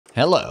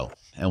Hello,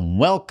 and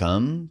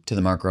welcome to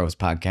the Mark Groves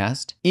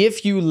Podcast.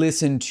 If you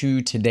listen to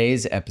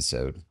today's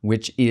episode,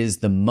 which is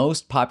the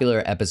most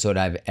popular episode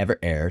I've ever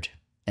aired,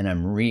 and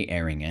I'm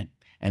re-airing it,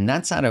 and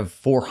that's out of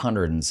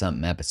 400 and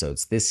something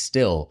episodes, this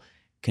still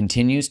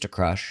continues to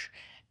crush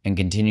and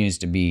continues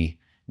to be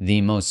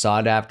the most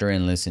sought after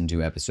and listened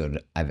to episode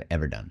I've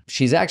ever done.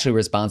 She's actually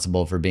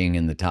responsible for being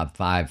in the top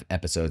 5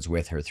 episodes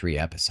with her 3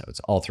 episodes,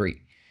 all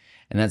 3.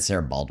 And that's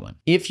Sarah Baldwin.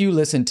 If you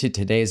listen to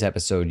today's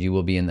episode, you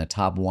will be in the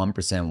top 1%,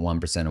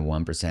 1% of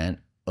 1%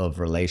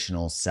 of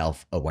relational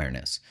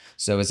self-awareness.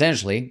 So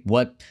essentially,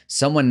 what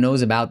someone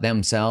knows about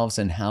themselves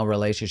and how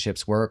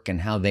relationships work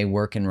and how they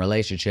work in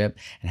relationship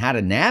and how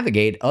to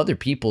navigate other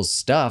people's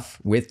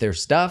stuff with their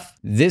stuff.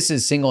 This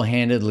is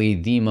single-handedly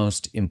the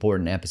most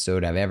important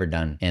episode I've ever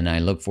done. And I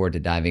look forward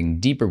to diving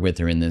deeper with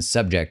her in this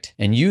subject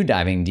and you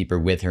diving deeper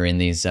with her in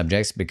these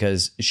subjects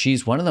because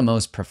she's one of the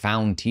most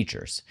profound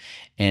teachers.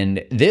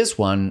 And this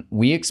one,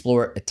 we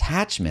explore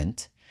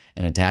attachment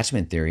and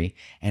attachment theory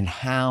and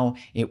how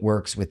it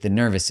works with the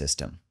nervous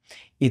system.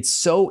 It's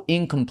so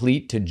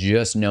incomplete to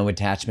just know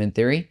attachment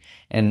theory,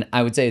 and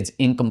I would say it's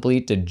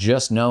incomplete to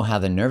just know how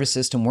the nervous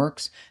system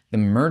works. The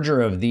merger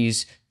of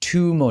these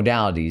two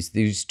modalities,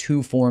 these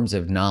two forms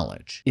of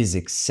knowledge, is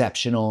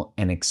exceptional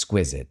and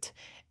exquisite.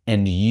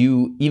 And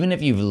you, even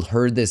if you've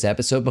heard this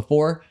episode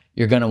before,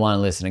 you're going to want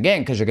to listen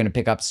again because you're going to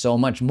pick up so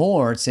much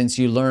more since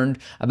you learned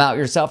about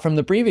yourself from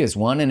the previous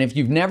one. And if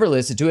you've never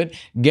listened to it,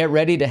 get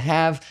ready to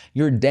have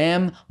your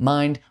damn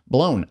mind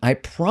blown. I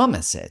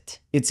promise it.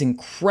 It's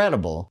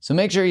incredible. So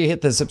make sure you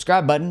hit the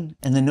subscribe button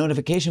and the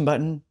notification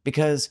button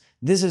because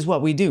this is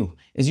what we do,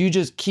 is you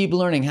just keep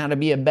learning how to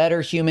be a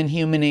better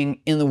humaning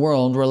in the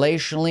world,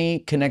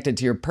 relationally connected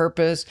to your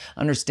purpose,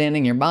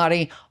 understanding your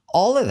body,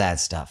 all of that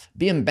stuff,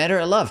 being better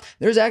at love.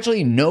 There's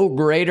actually no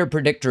greater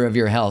predictor of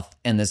your health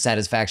and the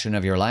satisfaction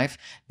of your life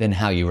than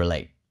how you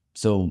relate.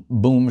 So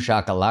boom,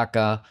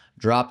 shakalaka,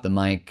 drop the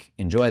mic,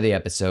 enjoy the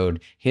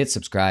episode, hit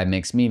subscribe,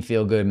 makes me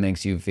feel good,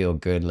 makes you feel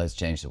good. Let's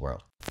change the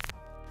world.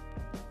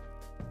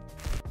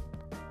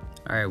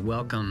 All right,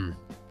 welcome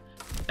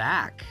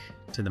back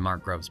to the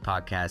Mark Groves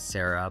Podcast,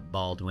 Sarah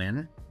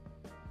Baldwin.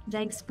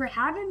 Thanks for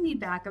having me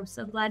back. I'm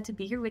so glad to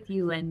be here with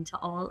you and to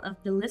all of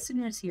the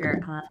listeners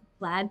here.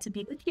 Glad to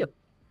be with you.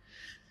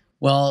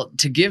 Well,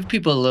 to give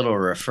people a little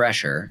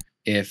refresher,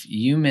 if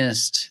you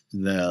missed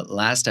the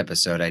last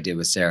episode I did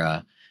with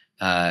Sarah,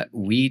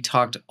 we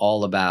talked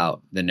all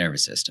about the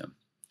nervous system.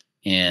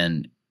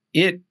 And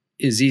it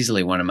is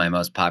easily one of my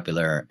most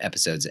popular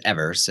episodes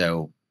ever.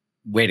 So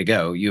way to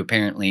go. You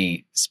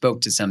apparently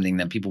spoke to something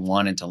that people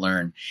wanted to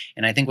learn.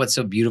 And I think what's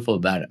so beautiful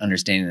about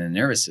understanding the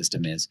nervous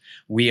system is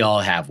we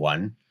all have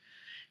one.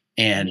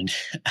 And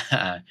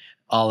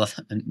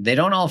they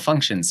don't all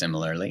function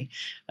similarly.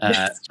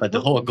 But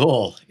the whole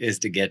goal is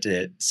to get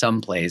to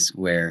some place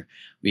where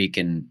we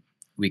can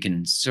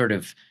sort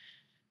of,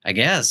 I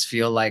guess,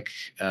 feel like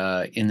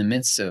in the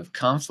midst of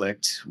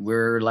conflict,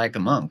 we're like a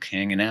monk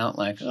hanging out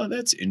like, oh,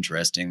 that's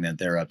interesting that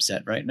they're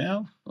upset right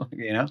now,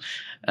 you know?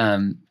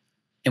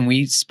 And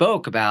we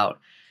spoke about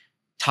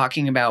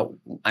talking about,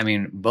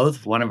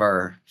 both one of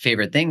our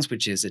favorite things,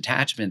 which is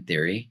attachment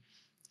theory,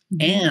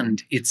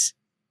 and its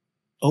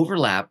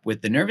overlap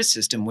with the nervous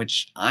system,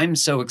 which I'm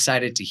so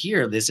excited to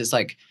hear. This is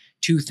like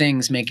two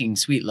things making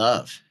sweet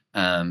love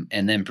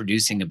and then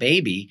producing a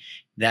baby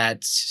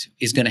that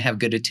is going to have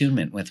good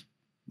attunement with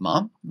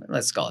mom.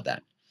 Let's call it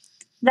that.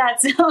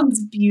 That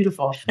sounds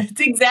beautiful. That's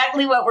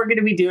exactly what we're going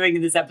to be doing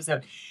in this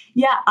episode.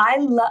 Yeah,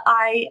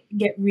 I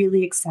get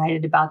really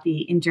excited about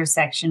the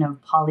intersection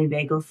of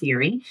polyvagal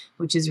theory,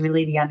 which is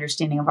really the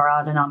understanding of our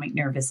autonomic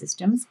nervous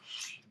systems,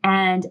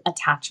 and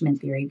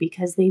attachment theory,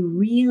 because they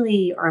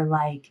really are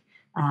like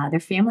they're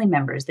family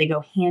members. They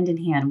go hand in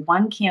hand.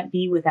 One can't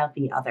be without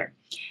the other.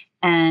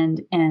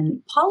 And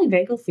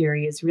polyvagal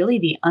theory is really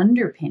the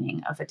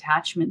underpinning of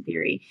attachment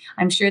theory.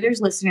 I'm sure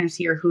there's listeners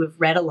here who have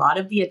read a lot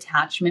of the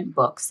attachment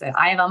books that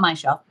I have on my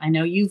shelf. I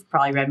know you've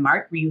probably read,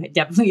 Mark. You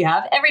definitely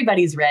have.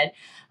 Everybody's read,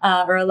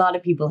 or a lot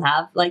of people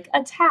have, like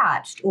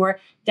Attached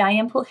or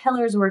Diane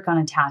Poole-Heller's work on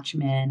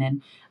attachment.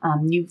 And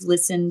you've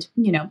listened,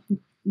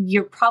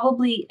 you're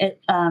probably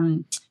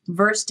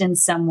versed in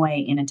some way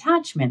in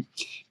attachment.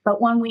 But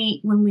when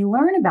we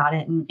learn about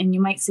it, and you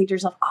might say to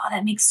yourself, oh,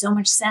 that makes so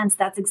much sense.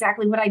 That's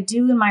exactly what I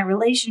do in my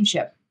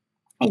relationship.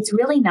 It's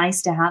really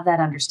nice to have that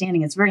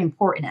understanding. It's very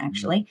important,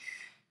 actually.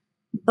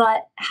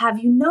 But have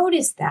you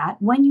noticed that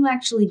when you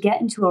actually get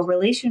into a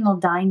relational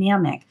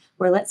dynamic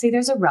where, let's say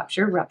there's a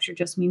rupture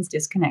just means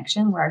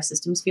disconnection, where our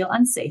systems feel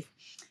unsafe,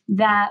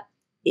 that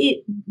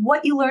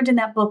what you learned in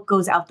that book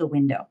goes out the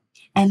window.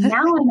 And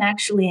now I'm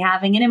actually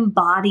having an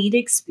embodied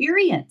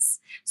experience.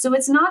 So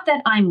it's not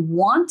that I'm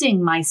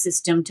wanting my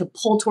system to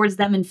pull towards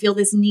them and feel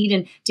this need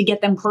and to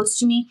get them close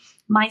to me.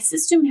 My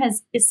system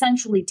has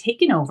essentially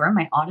taken over.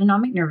 My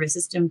autonomic nervous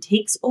system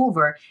takes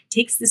over,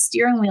 takes the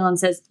steering wheel and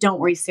says, don't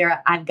worry,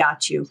 Sarah, I've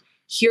got you.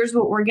 Here's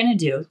what we're going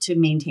to do to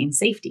maintain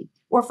safety.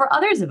 Or for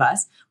others of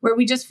us, where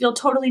we just feel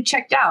totally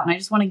checked out and I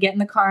just want to get in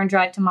the car and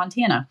drive to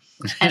Montana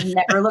and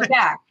never look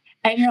back.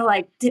 And you're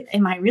like,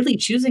 am I really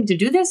choosing to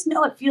do this?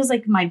 No, it feels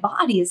like my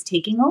body is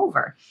taking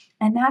over.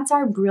 And that's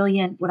our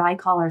brilliant, what I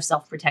call our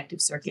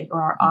self-protective circuit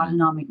or our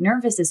autonomic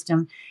nervous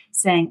system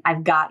saying,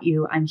 I've got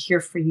you, I'm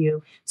here for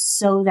you,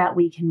 so that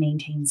we can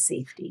maintain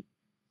safety.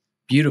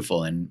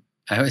 Beautiful. And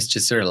I was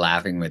just sort of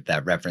laughing with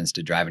that reference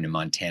to driving to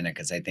Montana,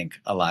 because I think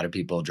a lot of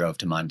people drove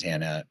to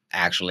Montana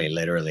actually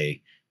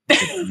literally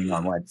depending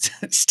on what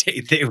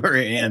state they were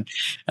in.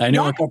 I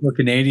know a couple of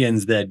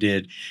Canadians that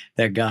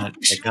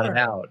got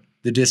out.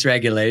 The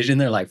dysregulation,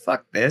 they're like,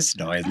 fuck this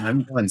noise,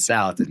 I'm going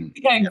south. And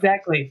yeah,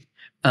 exactly.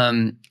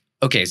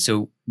 Okay,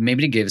 so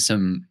maybe to give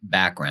some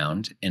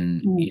background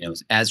and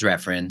as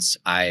reference,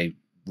 I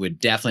would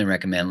definitely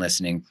recommend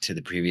listening to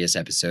the previous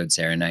episode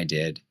Sarah and I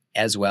did.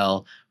 As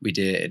well,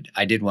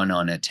 I did one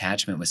on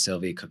attachment with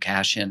Sylvie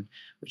Kokashian,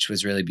 which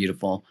was really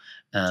beautiful.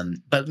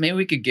 But maybe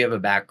we could give a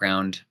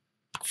background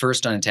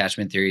first on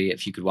attachment theory,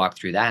 if you could walk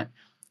through that,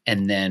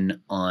 and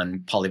then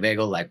on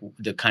polyvagal, like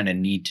the kind of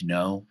need to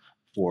know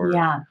for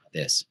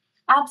this.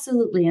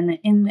 Absolutely.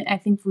 And I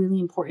think really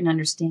important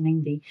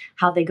understanding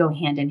how they go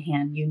hand in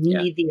hand. You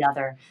need the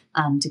other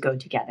to go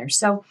together.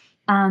 So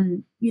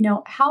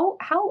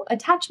how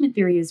attachment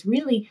theory is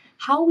really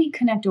how we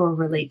connect or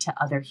relate to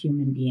other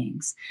human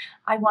beings.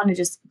 I want to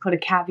just put a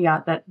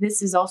caveat that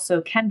this is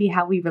also can be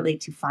how we relate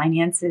to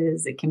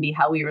finances. It can be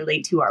how we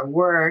relate to our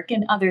work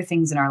and other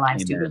things in our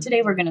lives too. But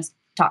today we're going to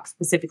talk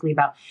specifically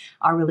about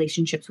our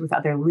relationships with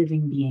other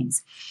living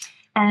beings.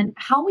 And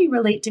how we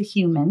relate to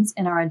humans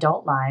in our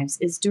adult lives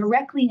is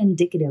directly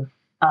indicative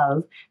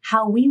of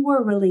how we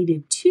were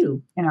related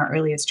to in our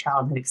earliest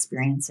childhood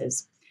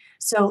experiences.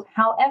 So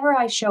however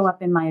I show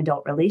up in my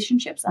adult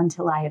relationships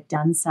until I have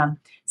done some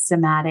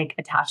somatic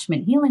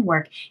attachment healing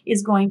work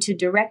is going to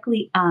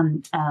directly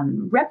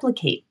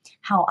replicate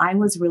how I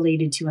was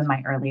related to in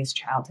my earliest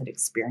childhood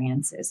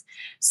experiences.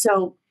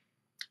 So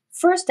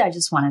first, I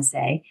just want to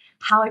say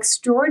how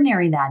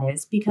extraordinary that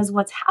is, because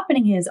what's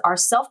happening is our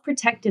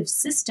self-protective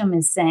system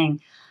is saying,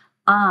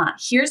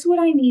 here's what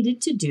I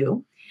needed to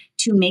do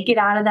to make it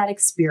out of that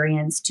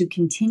experience, to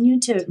continue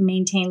to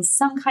maintain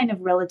some kind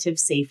of relative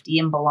safety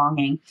and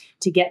belonging,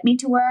 to get me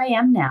to where I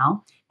am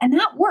now. And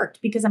that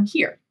worked because I'm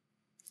here.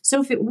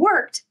 So if it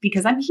worked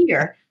because I'm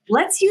here,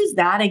 let's use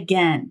that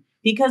again,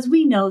 because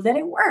we know that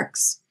it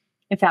works,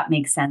 if that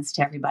makes sense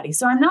to everybody.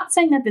 So I'm not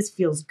saying that this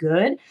feels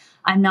good.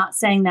 I'm not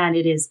saying that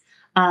it is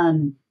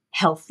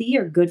healthy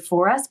or good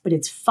for us, but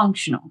it's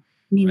functional,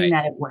 meaning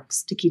that it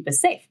works to keep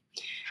us safe.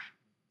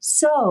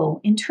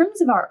 So in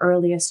terms of our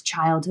earliest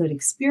childhood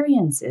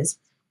experiences,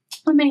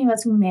 for many of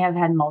us, we may have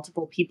had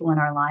multiple people in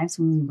our lives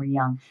when we were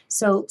young.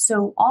 So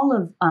all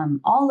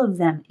of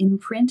them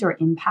imprint or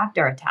impact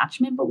our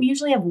attachment, but we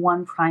usually have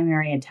one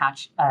primary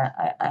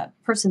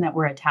person that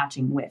we're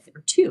attaching with,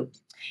 or two.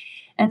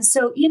 And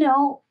so,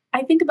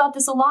 I think about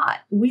this a lot.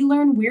 We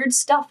learn weird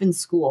stuff in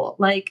school,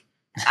 like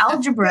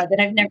algebra that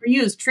I've never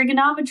used,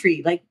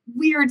 trigonometry, like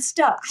weird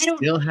stuff.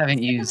 Still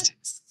haven't used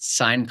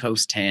sine,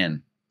 cos,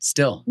 tan.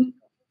 Still.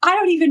 I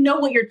don't even know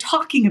what you're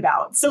talking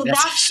about. So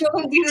that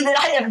shows you that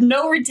I have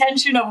no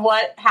retention of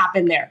what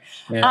happened there.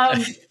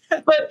 Yeah.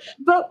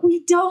 But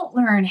we don't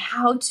learn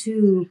how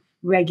to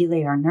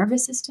regulate our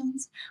nervous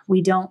systems.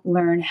 We don't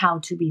learn how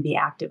to be the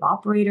active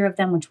operator of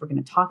them, which we're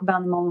going to talk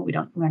about in a moment. We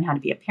don't learn how to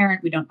be a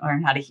parent. We don't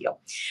learn how to heal.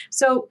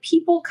 So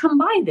people come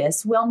by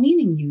this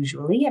well-meaning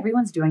usually.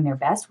 Everyone's doing their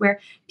best, where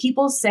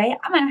people say,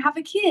 I'm going to have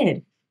a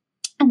kid.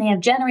 And they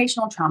have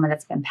generational trauma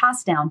that's been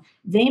passed down.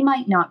 They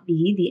might not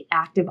be the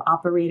active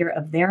operator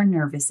of their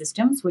nervous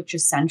systems, which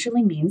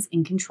essentially means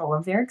in control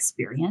of their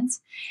experience.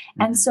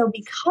 Mm-hmm. And so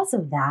because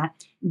of that,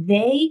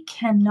 they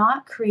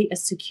cannot create a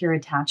secure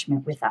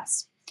attachment with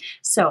us.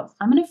 So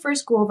I'm going to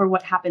first go over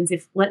what happens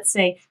if, let's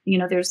say,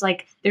 there's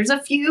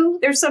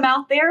some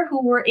out there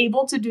who were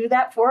able to do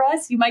that for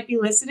us. You might be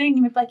listening.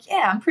 You might be like,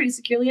 yeah, I'm pretty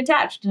securely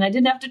attached and I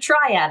didn't have to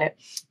try at it.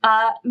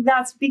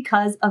 That's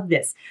because of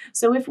this.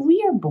 So when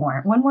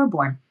we're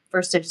born,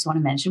 first, I just want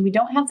to mention, we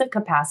don't have the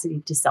capacity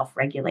to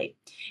self-regulate.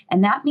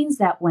 And that means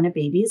that when a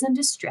baby is in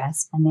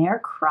distress and they are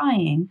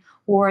crying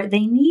or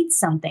they need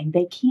something,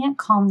 they can't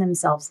calm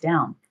themselves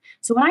down.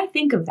 So when I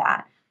think of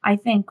that, I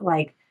think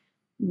like,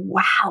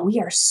 wow, we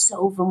are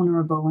so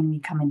vulnerable when we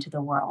come into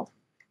the world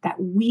that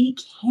we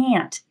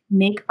can't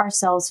make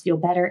ourselves feel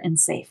better and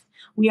safe.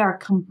 We are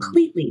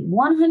completely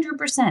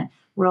 100%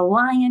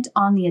 reliant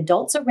on the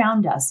adults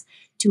around us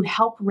to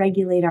help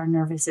regulate our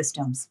nervous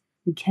systems.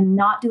 We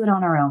cannot do it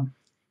on our own.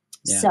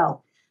 Yeah.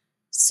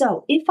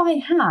 So if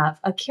I have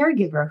a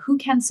caregiver who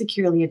can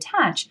securely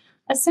attach,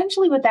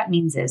 essentially what that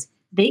means is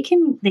they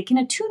can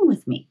attune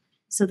with me.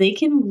 So they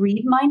can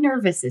read my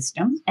nervous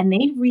system and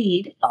they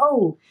read,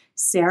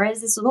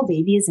 this little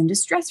baby is in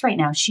distress right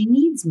now. She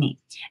needs me.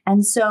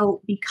 And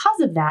so because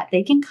of that,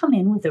 they can come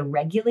in with a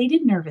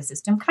regulated nervous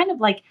system, kind of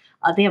like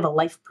they have a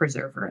life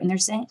preserver. And they're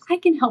saying, I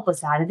can help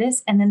us out of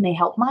this. And then they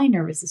help my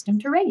nervous system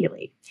to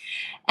regulate.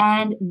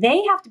 And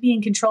they have to be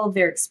in control of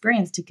their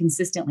experience to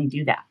consistently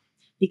do that,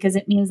 because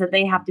it means that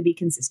they have to be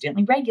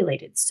consistently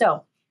regulated.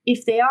 So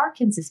If they are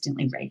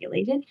consistently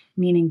regulated,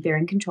 meaning they're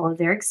in control of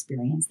their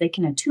experience, they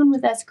can attune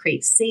with us,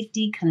 create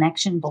safety,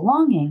 connection,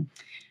 belonging.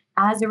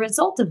 As a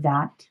result of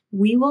that,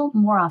 we will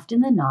more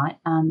often than not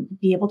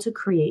be able to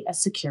create a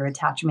secure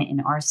attachment in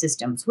our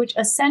systems, which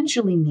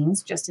essentially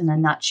means, just in a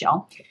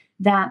nutshell,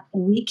 that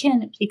we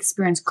can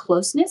experience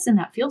closeness and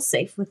that feels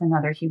safe with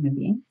another human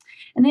being.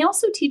 And they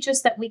also teach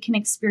us that we can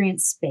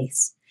experience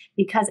space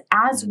because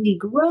as we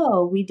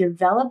grow, we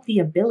develop the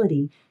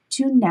ability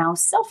to now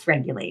self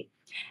regulate.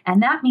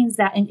 And that means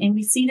that, and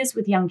we see this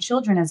with young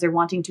children as they're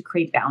wanting to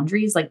create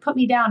boundaries, like put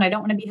me down. I don't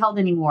want to be held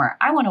anymore.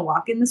 I want to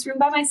walk in this room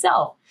by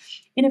myself.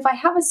 And if I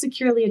have a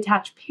securely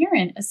attached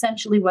parent,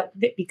 essentially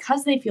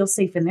because they feel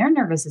safe in their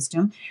nervous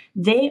system,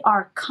 they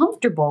are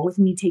comfortable with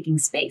me taking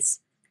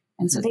space.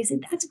 And so they say,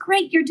 that's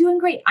great. You're doing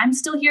great. I'm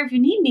still here if you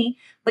need me,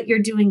 but you're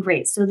doing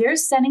great. So they're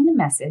sending the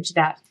message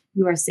that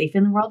you are safe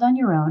in the world on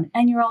your own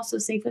and you're also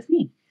safe with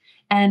me.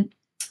 And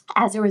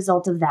as a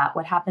result of that,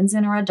 what happens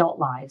in our adult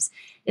lives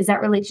is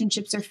that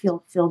relationships are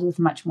filled with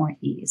much more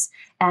ease.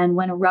 And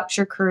when a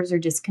rupture occurs or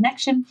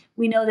disconnection,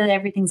 we know that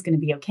everything's going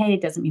to be okay.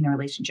 It doesn't mean the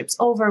relationship's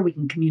over. We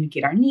can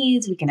communicate our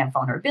needs. We can have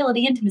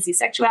vulnerability, intimacy,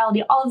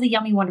 sexuality, all of the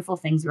yummy, wonderful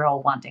things we're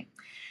all wanting.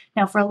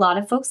 Now, for a lot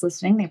of folks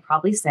listening, they're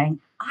probably saying,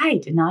 I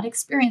did not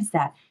experience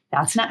that.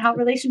 That's not how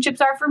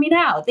relationships are for me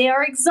now. They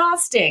are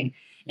exhausting.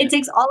 It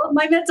takes all of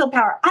my mental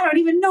power. I don't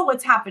even know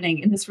what's happening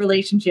in this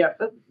relationship.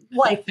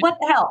 Like, what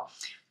the hell?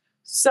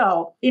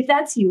 So if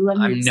that's you, let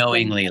me I'm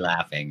knowingly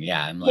laughing.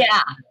 Yeah. I'm like,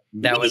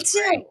 that was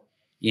great.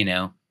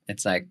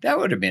 It's like, that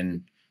would have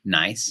been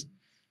nice.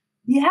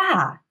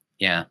 Yeah.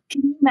 Yeah.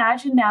 Can you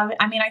imagine now?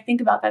 I mean, I think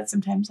about that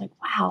sometimes like,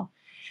 wow,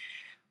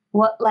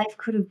 what life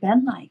could have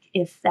been like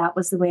if that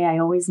was the way I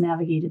always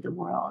navigated the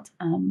world.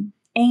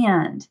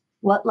 And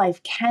what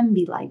life can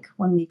be like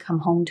when we come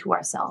home to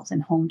ourselves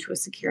and home to a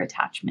secure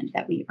attachment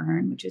that we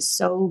earn, which is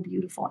so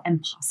beautiful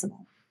and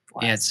possible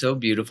for us. It's so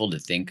beautiful to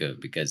think of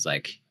because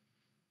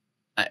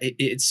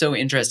it's so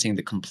interesting,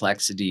 the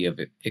complexity of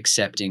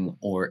accepting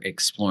or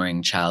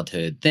exploring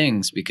childhood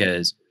things,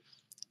 because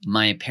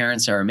my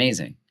parents are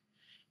amazing.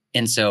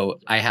 And so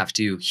I have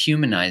to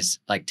humanize,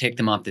 like take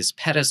them off this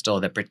pedestal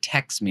that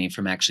protects me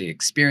from actually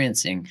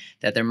experiencing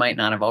that there might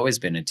not have always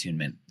been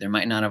attunement. There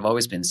might not have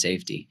always been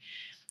safety.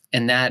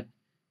 And that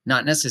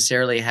not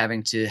necessarily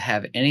having to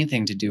have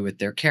anything to do with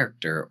their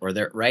character or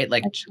their, right?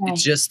 Like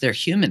it's just their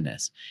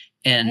humanness.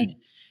 And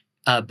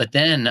but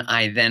then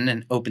I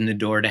open the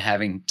door to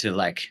having to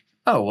like,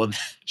 oh, well,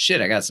 shit,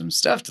 I got some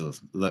stuff to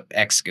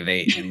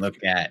excavate and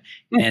look at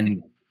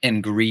and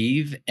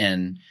grieve.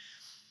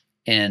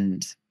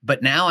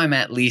 But now I'm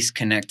at least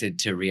connected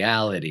to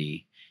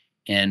reality.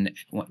 And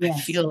I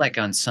feel like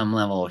on some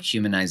level,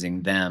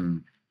 humanizing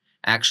them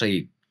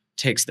actually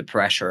takes the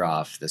pressure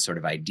off the sort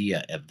of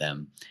idea of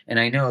them. And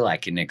I know,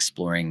 like in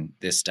exploring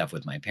this stuff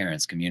with my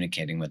parents,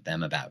 communicating with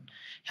them about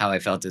how I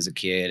felt as a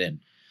kid,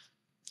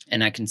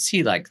 and I can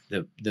see like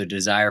the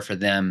desire for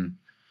them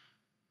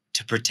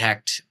to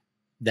protect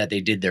that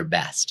they did their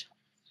best.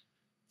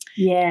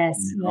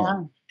 Yes.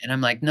 Yeah. And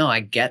I'm like, no,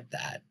 I get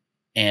that.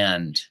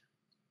 And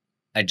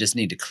I just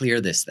need to clear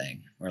this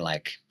thing, or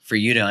like for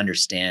you to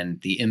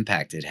understand the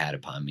impact it had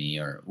upon me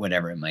or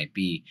whatever it might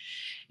be.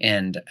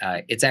 And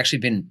it's actually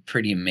been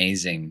pretty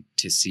amazing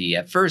to see.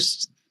 At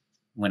first,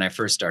 when I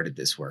first started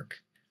this work,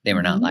 they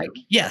were not like,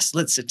 yes,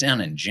 let's sit down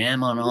and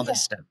jam on all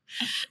this stuff.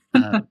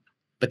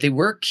 But they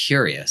were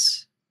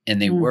curious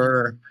and they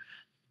were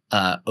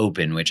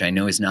open, which I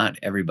know is not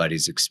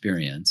everybody's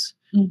experience.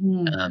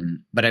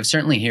 But I've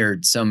certainly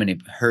heard so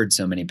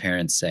many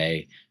parents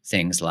say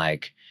things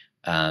like,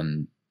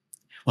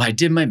 well, I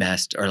did my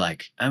best, or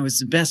like, I was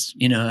the best,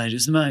 you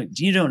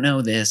don't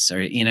know this,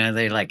 or,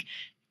 they like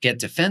get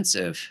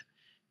defensive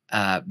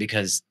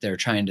because they're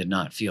trying to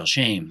not feel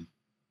shame.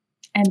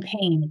 And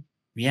pain.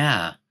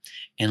 Yeah.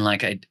 And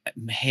like,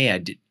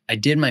 I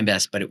did my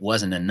best, but it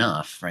wasn't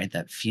enough, right?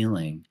 That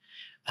feeling.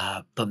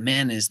 But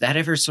man, is that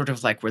ever sort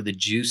of like where the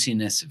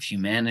juiciness of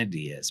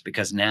humanity is?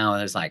 Because now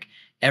there's like,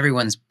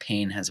 everyone's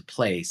pain has a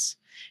place.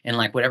 And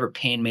like whatever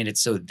pain made it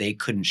so they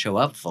couldn't show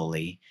up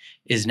fully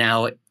is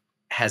now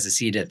has a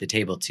seat at the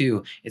table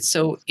too. It's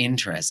so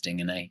interesting.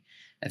 And I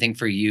think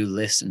for you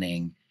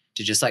listening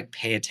to just like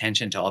pay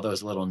attention to all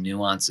those little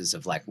nuances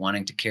of like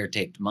wanting to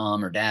caretake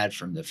mom or dad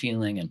from the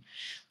feeling. And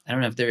I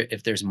don't know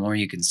if there's more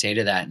you can say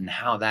to that and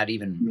how that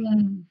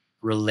even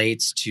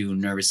relates to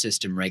nervous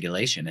system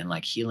regulation and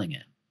like healing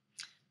it.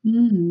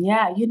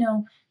 Yeah.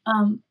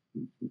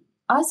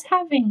 Us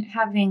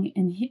having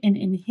an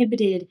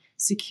inhibited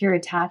secure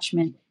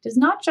attachment does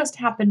not just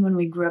happen when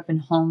we grew up in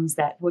homes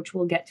which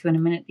we'll get to in a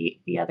minute,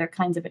 the other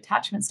kinds of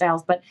attachment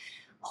styles, but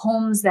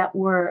homes that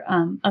were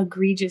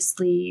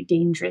egregiously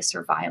dangerous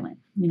or violent,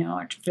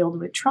 or filled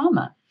with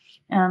trauma.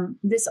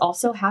 This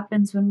also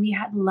happens when we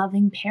had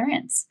loving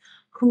parents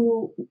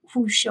who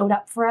showed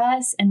up for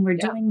us and were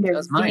doing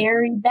their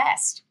very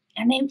best.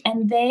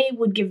 And they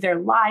would give their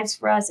lives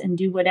for us and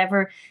do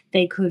whatever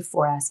they could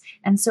for us.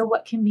 And so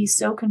what can be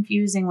so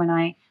confusing when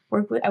I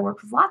work with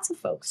lots of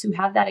folks who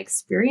have that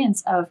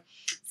experience of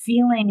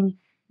feeling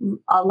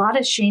a lot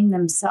of shame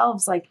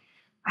themselves, like,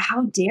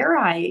 how dare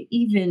I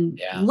even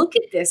look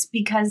at this,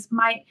 because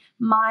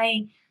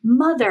my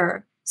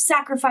mother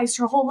sacrificed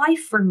her whole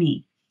life for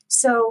me.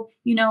 So,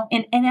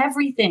 and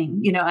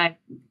everything,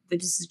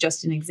 this is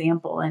just an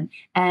example,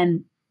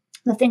 and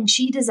the thing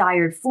she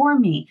desired for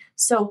me.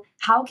 So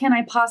how can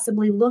I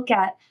possibly look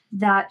at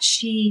that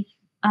she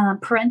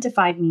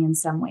parentified me in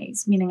some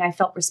ways, meaning I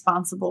felt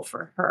responsible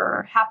for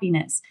her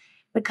happiness,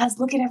 because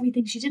look at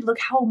everything she did. Look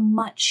how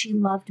much she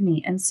loved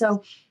me. And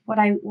so what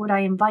I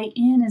invite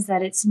in is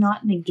that it's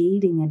not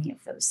negating any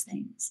of those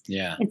things.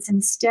 Yeah. It's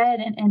instead,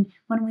 and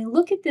when we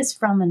look at this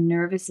from a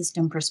nervous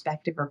system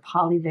perspective or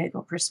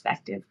polyvagal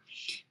perspective,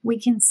 we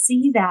can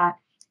see that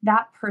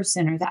that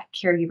person or that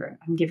caregiver,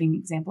 I'm giving an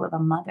example of a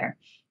mother,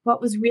 what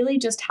was really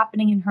just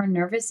happening in her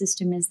nervous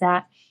system is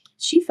that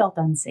she felt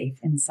unsafe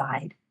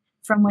inside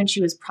from when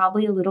she was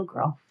probably a little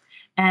girl.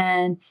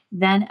 And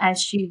then as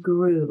she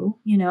grew,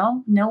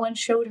 no one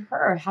showed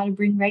her how to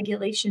bring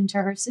regulation to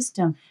her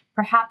system.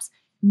 Perhaps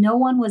no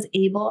one was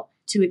able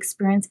to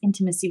experience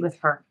intimacy with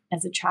her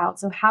as a child.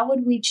 So how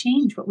would we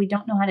change what we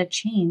don't know how to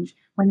change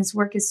when this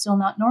work is still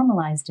not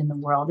normalized in the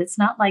world? It's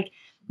not like,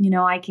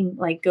 I can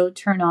like go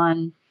turn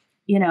on,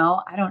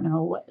 I don't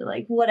know what,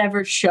 like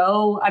whatever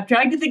show. I'm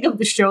trying to think of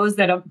the shows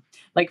that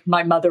like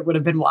my mother would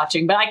have been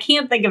watching, but I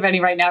can't think of any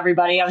right now,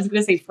 everybody. I was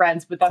going to say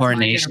Friends, but that's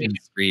Coronation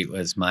Street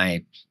was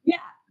my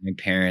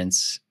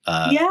parents.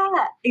 Yeah,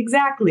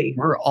 exactly.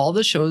 Were all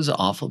the shows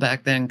awful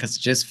back then? Because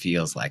it just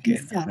feels like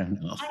it. So, I don't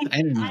know.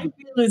 I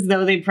feel as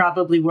though they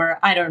probably were.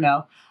 I don't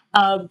know.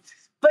 But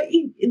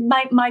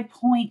my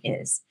point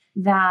is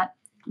that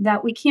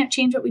we can't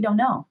change what we don't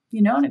know.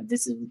 And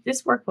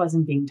this work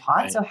wasn't being taught.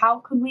 Right. So how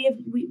could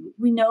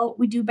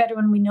we do better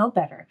when we know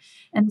better?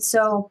 And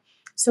so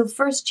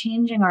first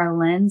changing our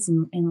lens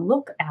and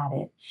look at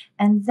it,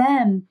 and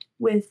then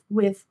with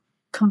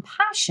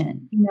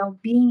compassion,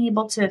 being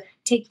able to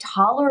take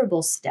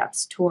tolerable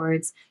steps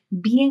towards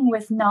being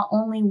with not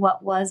only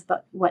what was,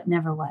 but what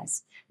never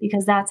was,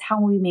 because that's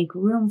how we make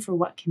room for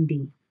what can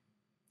be.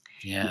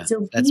 Yeah,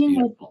 so that's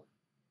beautiful.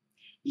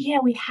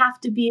 We have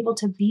to be able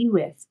to be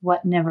with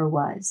what never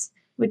was,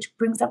 which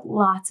brings up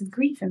lots of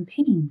grief and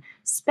pain,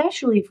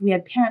 especially if we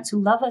had parents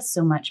who love us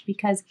so much,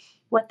 because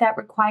what that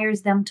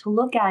requires them to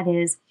look at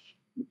is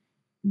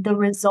the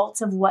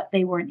results of what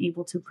they weren't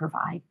able to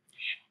provide.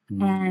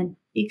 And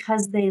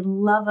because they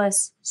love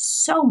us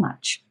so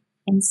much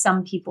in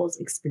some people's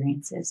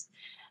experiences,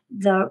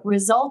 the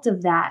result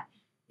of that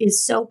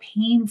is so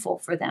painful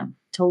for them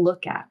to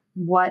look at.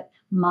 What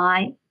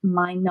my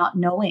not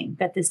knowing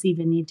that this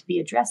even need to be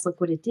addressed, look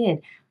what it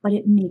did, but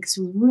it makes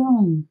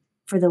room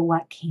for the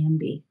what can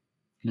be.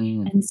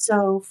 And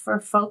so for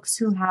folks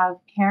who have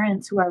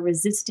parents who are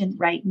resistant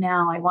right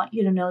now, I want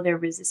you to know their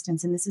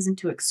resistance, and this isn't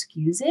to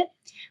excuse it,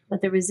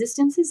 but the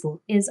resistance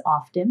is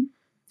often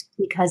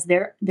because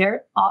their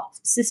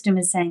system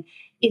is saying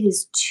it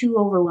is too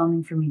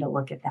overwhelming for me to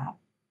look at that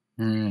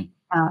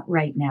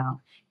right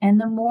now. And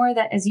the more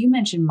that, as you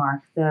mentioned,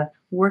 Mark, the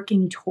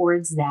working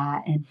towards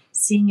that and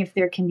seeing if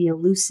there can be a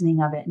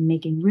loosening of it and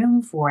making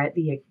room for it,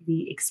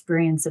 the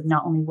experience of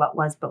not only what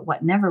was, but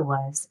what never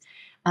was,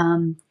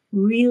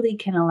 really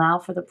can allow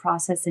for the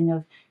processing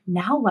of,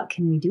 now what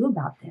can we do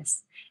about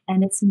this?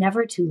 And it's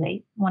never too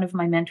late. One of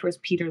my mentors,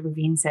 Peter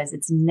Levine, says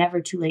it's never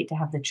too late to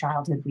have the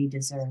childhood we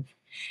deserve.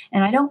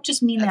 And I don't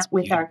just mean that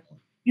with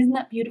isn't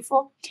that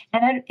beautiful?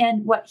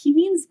 And what he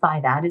means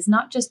by that is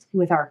not just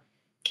with our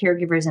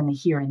caregivers in the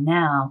here and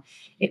now.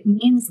 It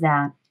means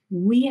that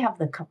we have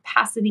the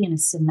capacity in a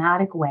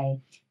somatic way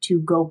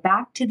to go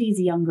back to these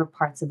younger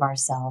parts of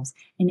ourselves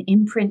and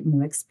imprint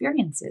new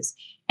experiences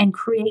and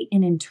create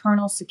an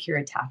internal secure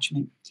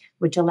attachment,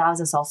 which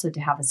allows us also to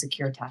have a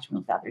secure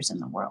attachment with others in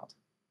the world.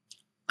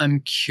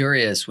 I'm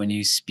curious, when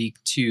you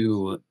speak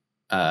to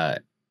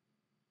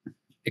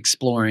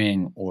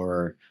exploring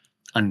or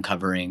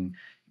uncovering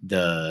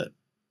the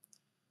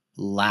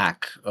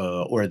lack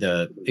or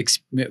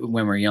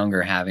when we're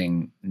younger,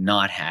 having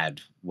not had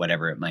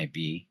whatever it might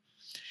be,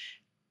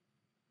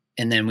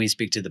 and then we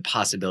speak to the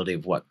possibility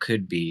of what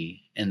could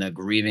be and the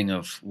grieving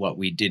of what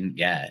we didn't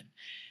get,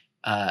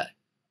 I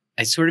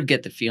sort of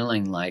get the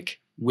feeling like,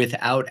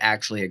 without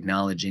actually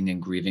acknowledging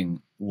and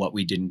grieving what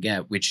we didn't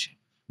get, which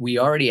we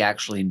already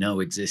actually know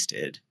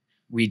existed,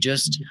 we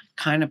just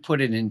kind of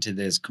put it into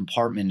this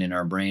compartment in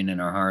our brain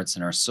and our hearts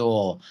and our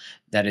soul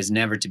that is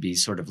never to be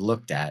sort of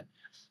looked at.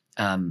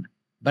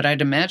 But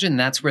I'd imagine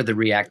that's where the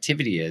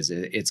reactivity is.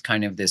 It's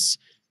kind of this,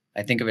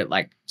 I think of it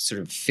like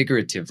sort of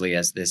figuratively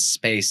as this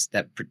space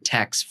that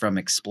protects from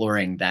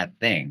exploring that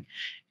thing.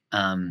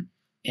 And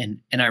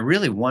I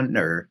really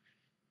wonder,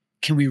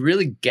 can we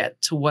really get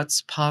to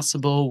what's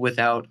possible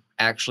without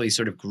actually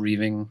sort of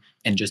grieving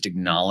and just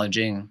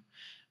acknowledging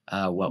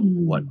what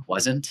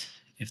wasn't,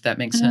 if that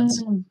makes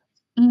sense?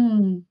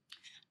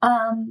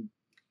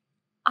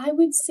 I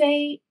would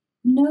say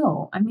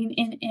no. I mean,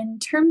 in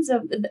terms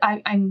of,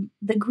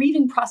 the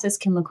grieving process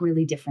can look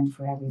really different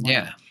for everyone.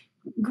 Yeah.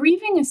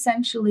 Grieving,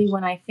 essentially,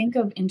 when I think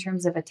of in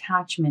terms of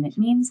attachment, it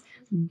means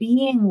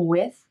being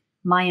with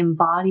my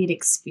embodied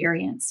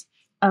experience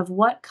of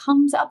what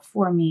comes up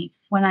for me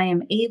when I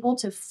am able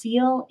to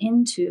feel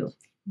into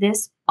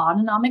this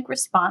autonomic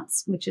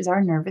response, which is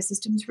our nervous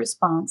system's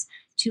response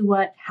to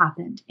what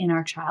happened in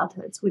our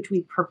childhoods, which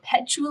we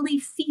perpetually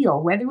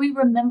feel, whether we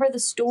remember the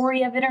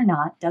story of it or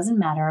not, doesn't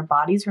matter, our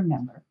bodies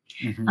remember.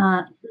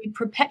 We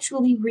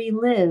perpetually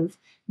relive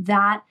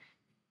that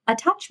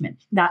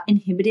attachment, that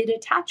inhibited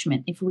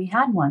attachment, if we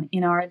had one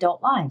in our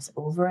adult lives,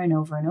 over and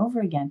over and over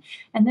again.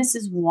 And this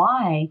is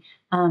why,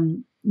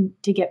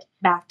 to get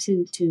back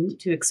to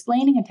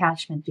explaining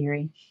attachment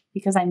theory,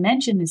 because I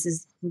mentioned this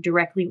is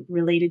directly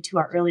related to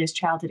our earliest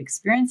childhood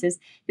experiences.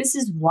 This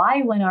is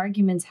why when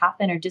arguments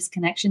happen or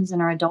disconnections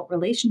in our adult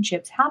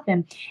relationships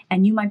happen,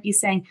 and you might be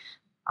saying,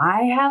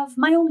 I have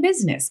my own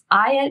business.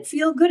 I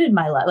feel good in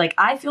my life. Like,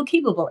 I feel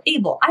capable,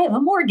 able. I have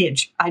a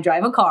mortgage. I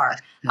drive a car.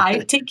 I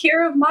take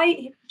care of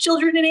my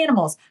children and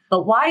animals.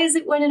 But why is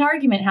it when an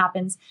argument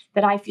happens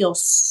that I feel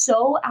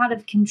so out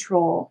of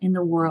control in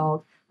the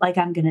world, like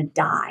I'm going to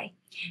die?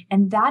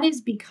 And that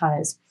is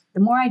because the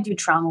more I do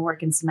trauma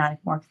work and somatic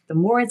work, the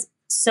more it's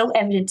so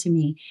evident to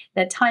me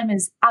that time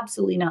is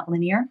absolutely not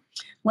linear.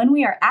 When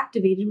we are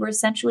activated, we're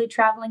essentially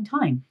traveling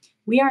time.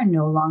 We are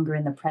no longer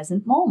in the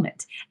present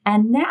moment.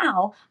 And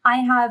now I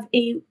have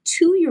a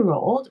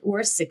 2-year-old or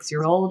a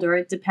 6-year-old, or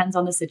it depends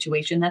on the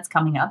situation that's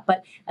coming up,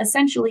 but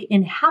essentially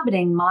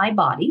inhabiting my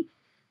body.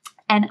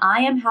 And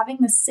I am having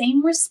the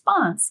same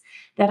response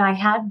that I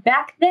had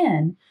back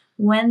then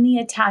when the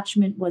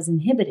attachment was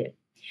inhibited.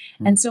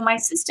 And so my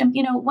system,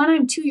 when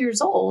I'm 2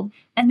 years old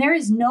and there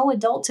is no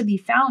adult to be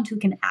found who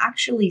can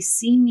actually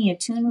see me,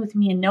 attune with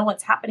me, and know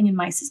what's happening in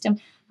my system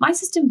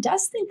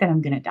does think that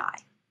I'm going to die.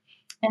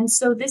 And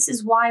so this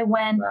is why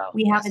when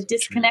we have a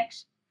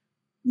disconnect,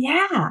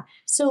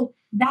 so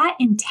that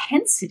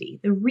intensity,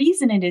 the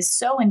reason it is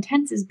so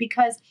intense is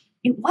because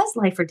it was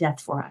life or death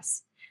for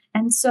us.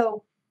 And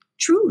so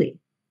truly,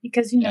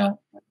 because,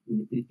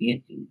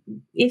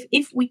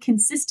 if we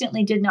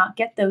consistently did not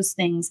get those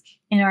things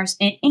in our,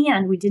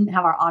 and we didn't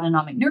have our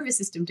autonomic nervous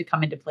system to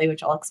come into play,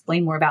 which I'll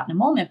explain more about in a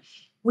moment,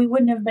 we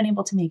wouldn't have been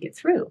able to make it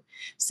through.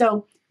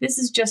 So this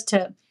is just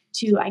to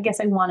I guess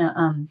I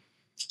want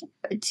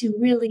to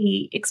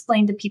really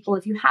explain to people,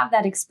 if you have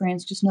that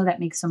experience, just know that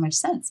makes so much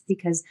sense,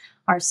 because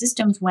our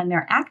systems, when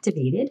they're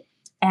activated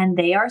and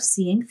they are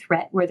seeing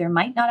threat where there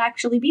might not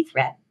actually be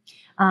threat,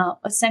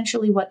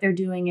 essentially what they're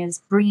doing is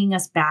bringing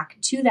us back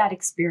to that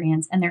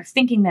experience, and they're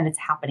thinking that it's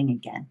happening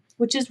again,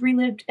 which is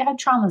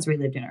trauma's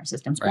relived in our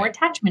systems, or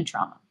attachment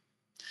trauma.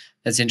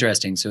 That's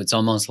interesting. So it's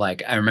almost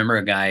like, I remember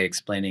a guy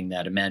explaining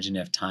that, imagine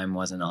if time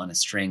wasn't on a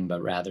string,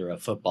 but rather a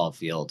football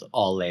field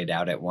all laid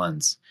out at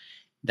once,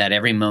 that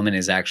every moment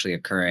is actually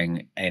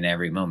occurring in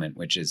every moment,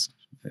 which is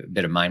a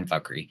bit of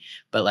mindfuckery.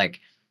 But like,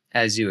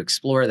 as you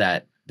explore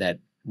that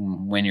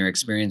when you're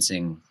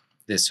experiencing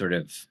this sort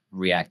of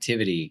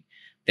reactivity,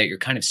 that you're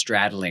kind of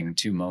straddling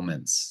two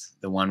moments,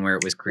 the one where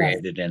it was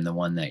created and the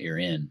one that you're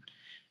in.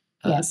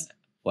 Yes.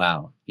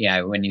 Wow.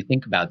 Yeah. When you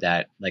think about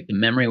that, like, the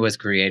memory was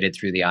created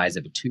through the eyes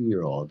of a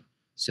 2-year-old.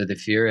 So the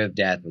fear of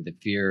death, or the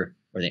fear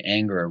or the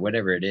anger or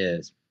whatever it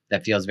is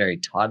that feels very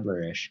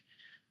toddlerish,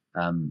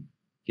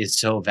 is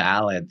so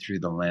valid through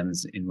the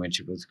lens in which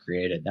it was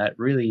created. That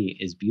really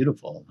is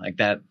beautiful. Like,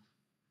 that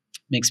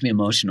makes me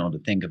emotional to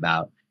think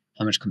about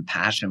how much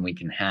compassion we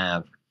can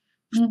have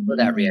for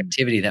that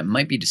reactivity that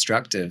might be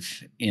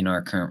destructive in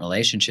our current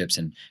relationships,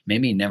 and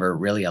maybe never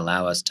really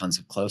allow us tons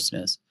of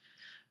closeness.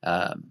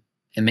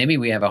 And maybe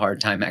we have a hard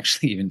time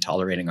actually even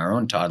tolerating our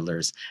own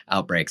toddlers'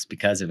 outbreaks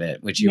because of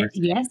it, which you were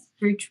saying. Yes,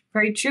 very,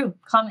 very true.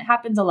 It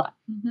happens a lot.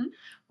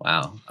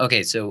 Wow.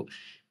 Okay. So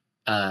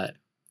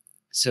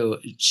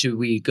should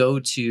we go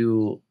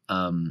to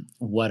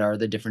what are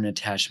the different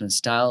attachment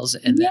styles,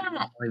 and then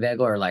polyvagal,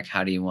 or like,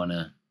 how do you want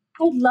to?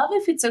 I'd love,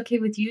 if it's okay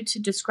with you, to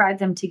describe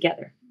them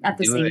together at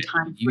the same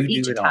time for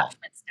each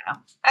attachment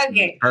style.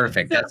 Okay.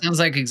 Perfect. That sounds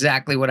like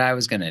exactly what I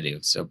was going to do.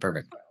 So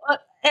perfect.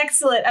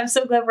 Excellent. I'm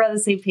so glad we're on the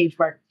same page,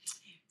 Mark.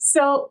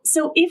 So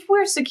if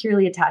we're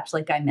securely attached,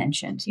 like I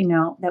mentioned,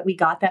 that we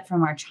got that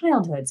from our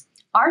childhoods,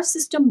 our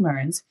system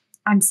learns,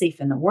 I'm safe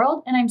in the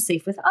world and I'm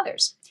safe with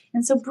others.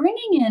 And so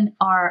bringing in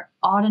our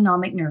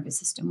autonomic nervous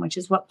system, which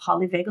is what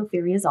polyvagal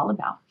theory is all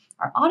about.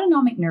 Our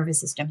autonomic nervous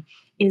system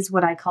is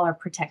what I call our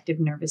protective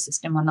nervous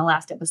system. On the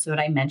last episode,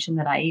 I mentioned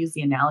that I use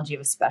the analogy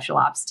of a special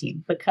ops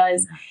team,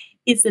 because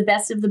it's the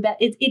best of the best.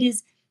 It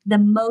is the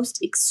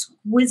most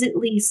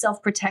exquisitely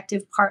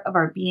self-protective part of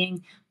our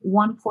being.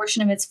 One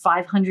portion of it's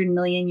 500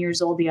 million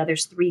years old. The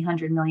other's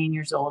 300 million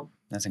years old.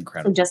 That's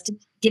incredible. So just to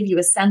give you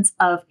a sense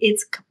of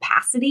its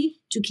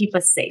capacity to keep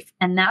us safe.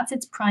 And that's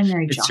its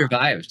primary job. It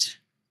survived.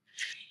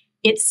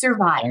 It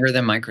survived. Longer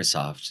than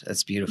Microsoft.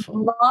 That's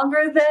beautiful.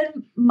 Longer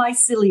than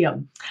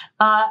mycelium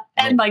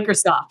and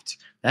Microsoft.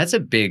 That's a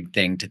big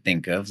thing to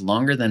think of.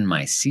 Longer than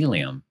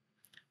mycelium.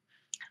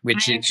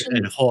 which is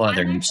a whole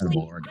other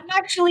incredible organ. I'm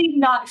actually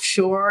not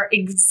sure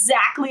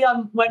exactly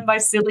on what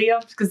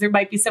mycelium, because there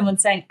might be someone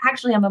saying,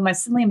 actually, I'm a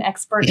mycelium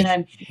expert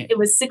and it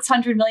was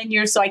 600 million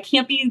years, so I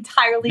can't be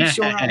entirely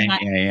sure on that.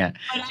 Yeah.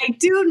 But I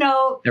do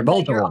know they're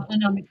both old.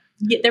 Autonomic.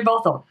 Yeah, they're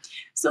both old.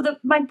 So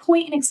my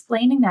point in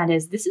explaining that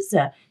is this is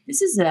a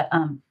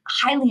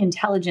highly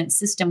intelligent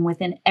system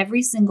within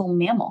every single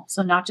mammal.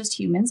 So not just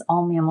humans,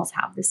 all mammals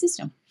have this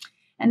system.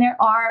 And there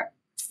are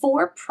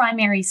 4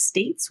 primary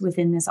states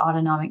within this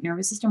autonomic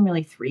nervous system,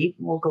 really 3.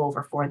 We'll go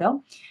over 4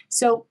 though.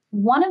 So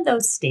one of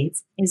those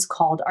states is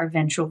called our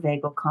ventral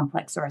vagal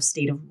complex, or a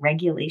state of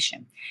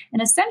regulation.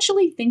 And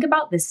essentially think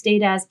about this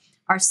state as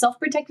our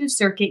self-protective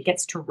circuit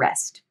gets to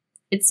rest.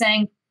 It's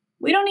saying,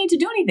 we don't need to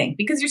do anything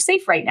because you're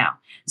safe right now.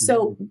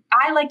 So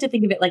I like to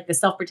think of it like the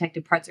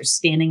self-protective parts are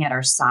standing at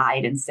our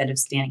side instead of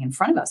standing in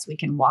front of us. We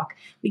can walk,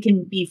 we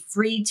can be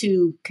free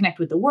to connect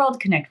with the world,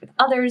 connect with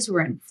others.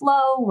 We're in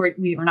flow,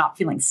 we're not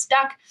feeling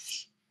stuck.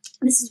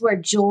 This is where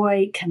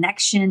joy,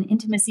 connection,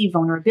 intimacy,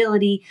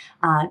 vulnerability,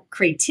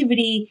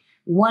 creativity,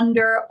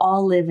 wonder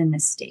all live in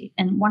this state.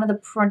 And one of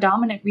the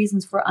predominant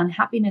reasons for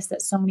unhappiness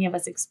that so many of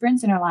us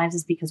experience in our lives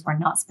is because we're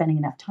not spending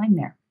enough time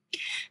there.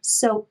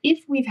 So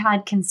if we've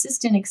had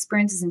consistent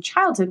experiences in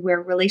childhood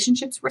where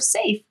relationships were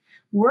safe,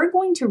 we're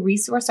going to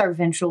resource our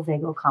ventral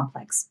vagal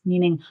complex,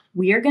 meaning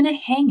we are going to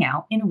hang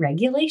out in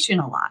regulation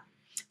a lot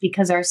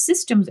because our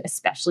systems,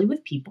 especially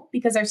with people,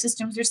 because our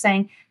systems are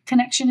saying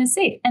connection is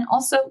safe. And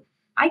also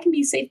I can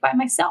be safe by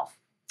myself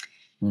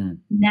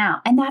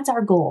now. And that's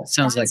our goal.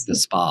 Sounds like the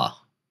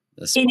spa.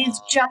 It is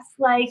just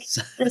like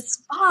the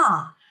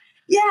spa.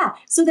 Yeah,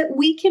 so that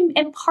we can,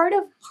 and part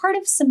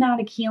of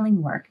somatic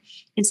healing work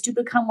is to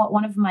become what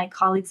one of my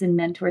colleagues and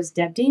mentors,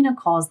 Deb Dana,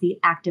 calls the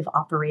active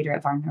operator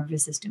of our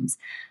nervous systems.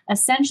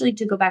 Essentially,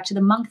 to go back to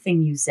the monk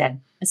thing you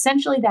said,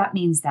 essentially that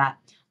means that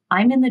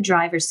I'm in the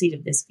driver's seat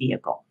of this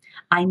vehicle.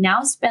 I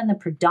now spend the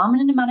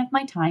predominant amount of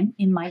my time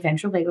in my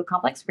ventral vagal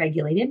complex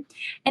regulated.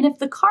 And if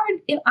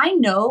I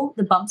know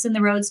the bumps in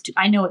the roads,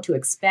 I know what to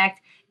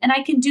expect, and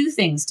I can do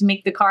things to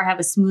make the car have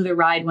a smoother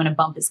ride when a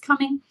bump is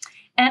coming.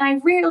 And I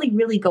rarely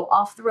really go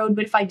off the road,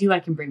 but if I do, I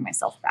can bring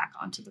myself back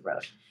onto the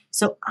road.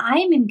 So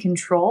I'm in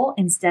control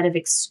instead of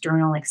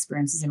external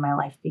experiences in my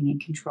life being in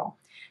control.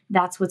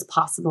 That's what's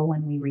possible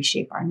when we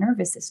reshape our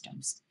nervous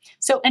systems.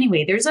 So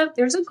anyway, there's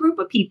a group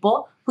of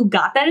people who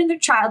got that in their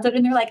childhood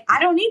and they're like, I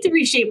don't need to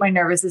reshape my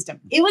nervous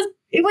system. It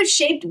was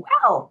shaped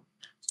well.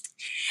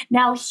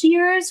 Now,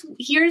 here's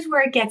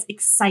where it gets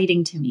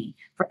exciting to me.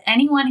 For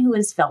anyone who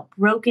has felt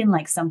broken,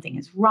 like something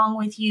is wrong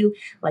with you,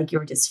 like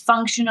you're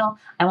dysfunctional,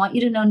 I want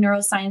you to know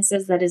neuroscience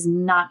says that is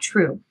not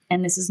true.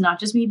 And this is not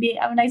just me being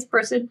a nice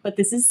person, but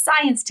this is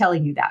science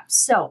telling you that.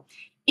 So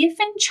if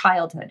in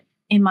childhood,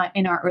 in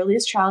our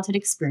earliest childhood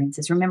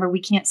experiences, remember,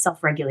 we can't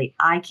self-regulate.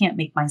 I can't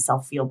make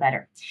myself feel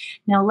better.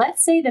 Now,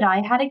 let's say that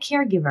I had a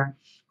caregiver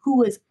who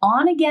was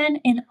on again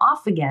and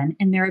off again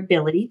in their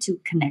ability to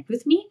connect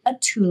with me,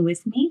 attune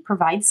with me,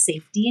 provide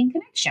safety and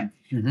connection.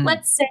 Mm-hmm.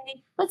 Let's say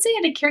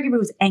I had a caregiver who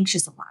was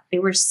anxious a lot. They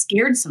were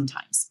scared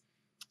sometimes,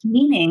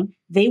 meaning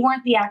they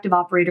weren't the active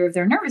operator of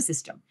their nervous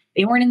system.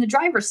 They weren't in the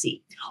driver's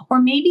seat. Or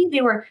maybe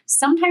they were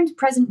sometimes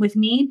present with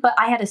me, but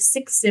I had a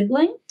sick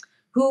sibling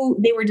who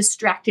they were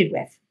distracted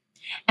with.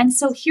 And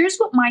so here's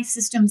what my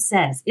system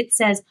says. It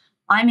says,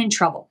 I'm in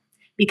trouble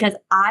because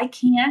I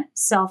can't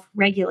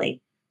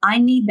self-regulate. I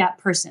need that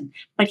person.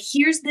 But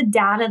here's the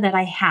data that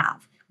I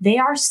have. They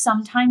are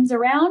sometimes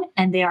around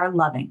and they are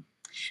loving.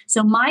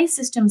 So my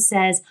system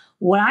says,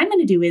 what I'm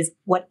going to do is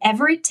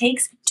whatever it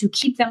takes to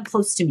keep them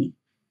close to me.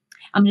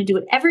 I'm going to do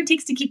whatever it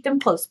takes to keep them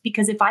close,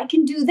 because if I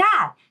can do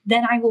that,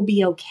 then I will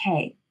be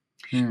okay.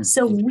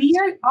 So we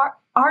are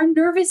our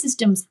nervous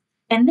systems,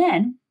 and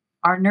then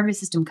our nervous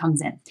system comes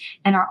in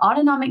and our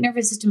autonomic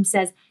nervous system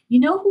says, you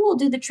know who will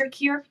do the trick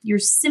here? Your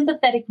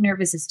sympathetic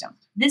nervous system.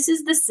 This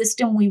is the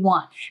system we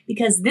want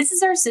because this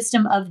is our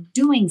system of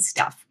doing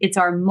stuff. It's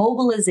our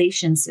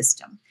mobilization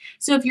system.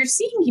 So if you're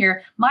seeing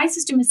here, my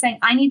system is saying,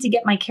 I need to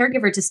get my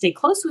caregiver to stay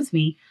close with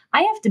me.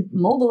 I have to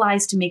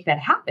mobilize to make that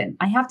happen.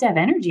 I have to have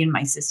energy in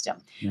my system.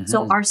 Mm-hmm.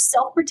 So our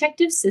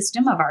self-protective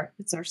system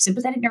it's our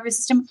sympathetic nervous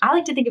system. I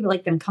like to think of it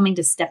like them coming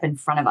to step in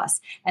front of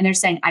us. And they're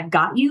saying, I've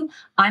got you.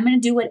 I'm going to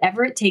do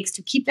whatever it takes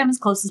to keep them as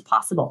close as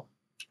possible.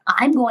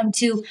 I'm going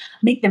to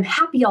make them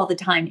happy all the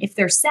time if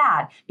they're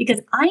sad, because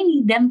I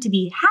need them to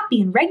be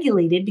happy and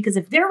regulated, because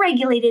if they're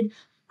regulated,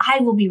 I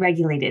will be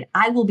regulated.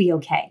 I will be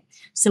okay.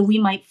 So we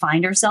might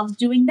find ourselves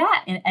doing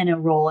that in a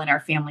role in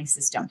our family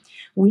system.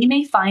 We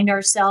may find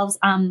ourselves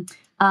having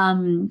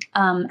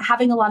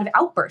a lot of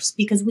outbursts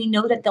because we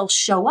know that they'll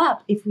show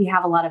up if we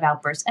have a lot of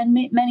outbursts, and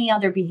many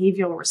other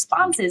behavioral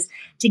responses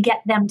to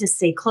get them to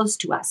stay close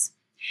to us.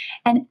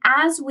 And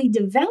as we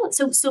develop,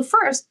 so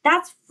first,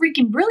 that's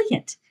freaking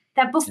brilliant.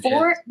 That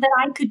before that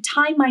I could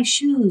tie my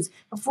shoes,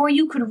 before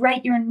you could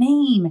write your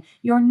name,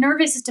 your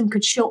nervous system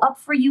could show up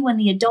for you when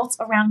the adults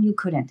around you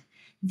couldn't.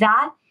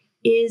 That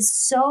is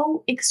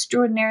so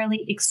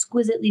extraordinarily,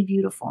 exquisitely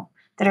beautiful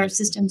that our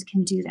systems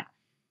can do that.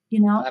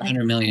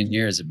 500 million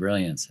years of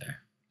brilliance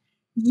there.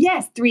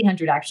 Yes,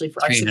 300 actually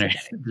for our 300.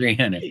 sympathetic.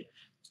 300.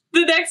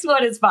 The next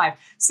one is 5.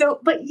 So,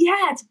 but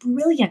yeah, it's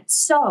brilliant.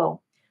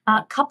 So,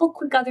 a couple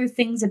quick other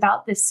things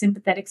about this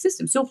sympathetic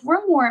system. So, if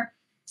we're more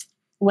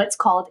what's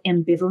called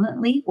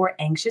ambivalently or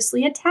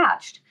anxiously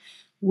attached,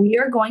 we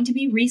are going to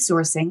be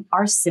resourcing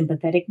our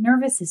sympathetic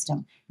nervous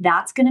system.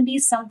 That's going to be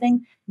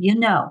something you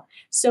know.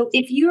 So,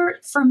 if you're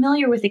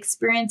familiar with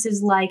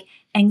experiences like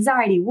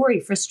anxiety, worry,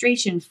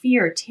 frustration,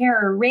 fear,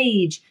 terror,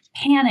 rage,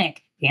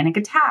 panic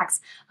attacks,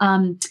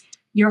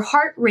 your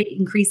heart rate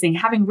increasing,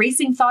 having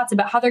racing thoughts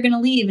about how they're going to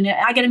leave. And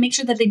I got to make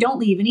sure that they don't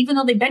leave. And even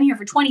though they've been here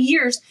for 20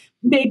 years,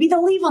 maybe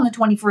they'll leave on the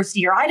 21st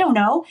year. I don't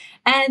know.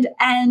 And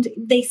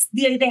they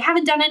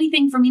haven't done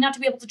anything for me not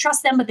to be able to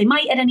trust them, but they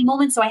might at any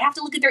moment. So I have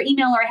to look at their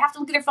email, or I have to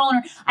look at their phone,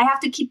 or I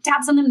have to keep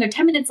tabs on them. They're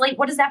 10 minutes late.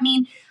 What does that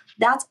mean?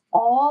 That's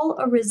all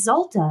a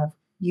result of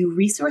you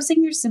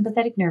resourcing your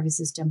sympathetic nervous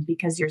system,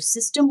 because your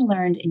system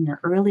learned in your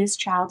earliest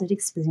childhood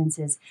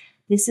experiences,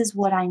 this is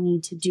what I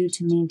need to do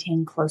to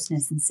maintain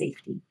closeness and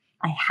safety.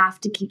 I have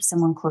to keep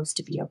someone close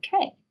to be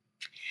okay.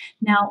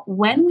 Now,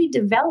 when we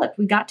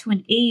got to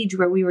an age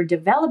where we were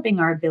developing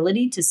our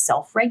ability to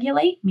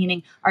self-regulate,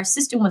 meaning our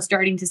system was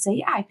starting to say,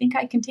 yeah, I think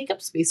I can take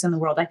up space in the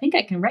world. I think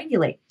I can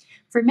regulate.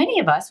 For many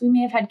of us, we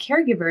may have had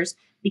caregivers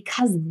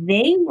because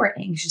they were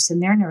anxious in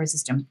their nervous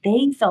system.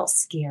 They felt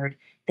scared.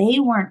 They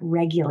weren't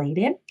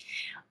regulated.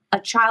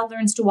 A child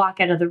learns to walk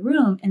out of the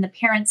room and the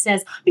parent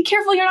says, be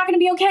careful, you're not going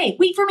to be okay.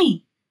 Wait for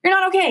me. You're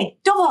not okay.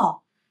 Don't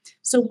fall.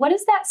 So what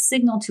does that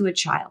signal to a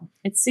child?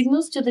 It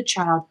signals to the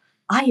child,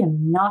 I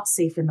am not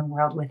safe in the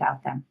world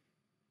without them.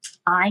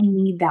 I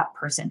need that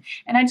person.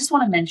 And I just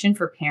want to mention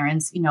for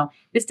parents,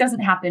 this doesn't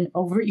happen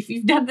if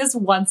you've done this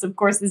once, of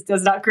course, this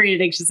does not create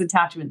an anxious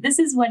attachment. This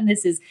is when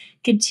this is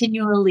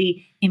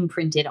continually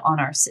imprinted on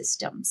our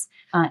systems.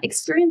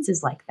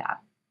 Experiences like that.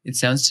 It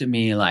sounds to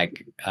me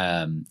like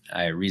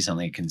I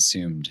recently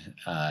consumed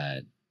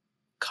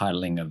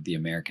Coddling of the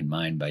American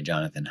Mind by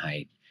Jonathan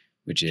Haidt,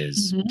 which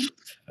is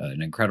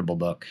an incredible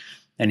book.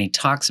 And he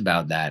talks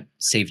about that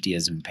safety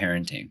as in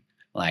parenting.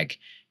 Like,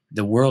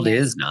 the world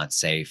is not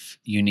safe.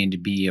 You need to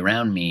be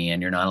around me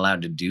and you're not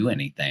allowed to do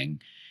anything,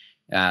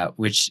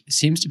 which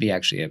seems to be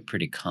actually a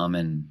pretty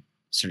common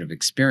sort of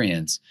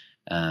experience.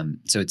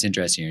 So it's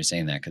interesting you're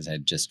saying that, because I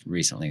just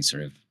recently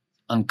sort of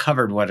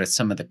uncovered what are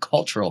some of the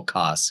cultural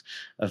costs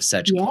of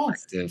such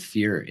collective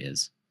fear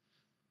is.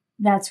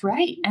 That's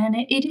right. And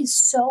it is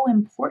so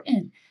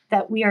important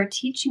that we are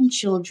teaching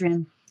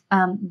children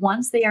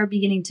once they are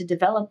beginning to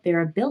develop their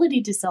ability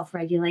to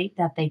self-regulate,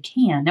 that they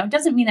can. Now, it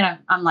doesn't mean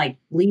that I'm like,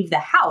 leave the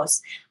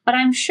house, but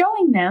I'm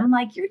showing them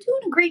like, you're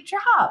doing a great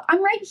job.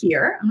 I'm right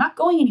here. I'm not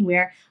going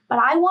anywhere, but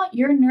I want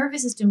your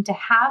nervous system to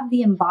have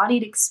the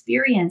embodied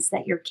experience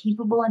that you're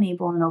capable and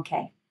able and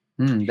okay.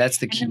 That's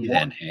the key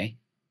then, hey?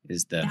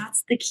 That's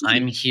the key.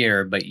 I'm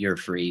here, but you're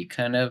free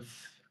kind of.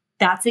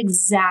 That's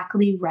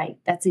exactly right.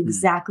 That's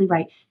exactly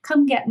right.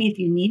 Come get me if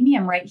you need me.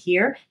 I'm right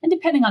here. And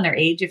depending on their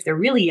age, if they're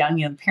really young,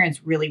 the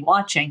parent's really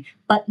watching,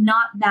 but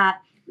not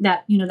that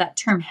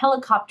term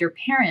helicopter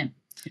parent.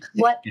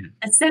 What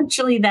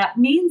essentially that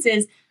means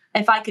is,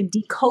 if I could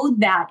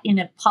decode that in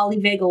a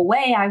polyvagal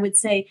way, I would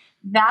say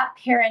that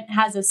parent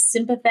has a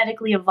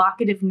sympathetically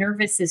evocative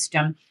nervous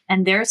system,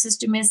 and their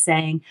system is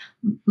saying,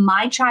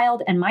 my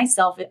child and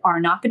myself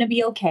are not going to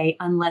be okay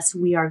unless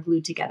we are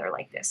glued together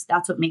like this.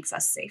 That's what makes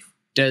us safe.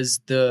 Does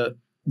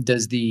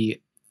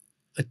the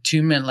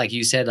attunement, like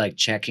you said, like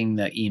checking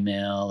the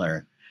email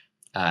or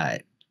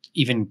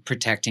even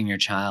protecting your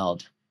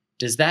child,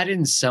 does that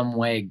in some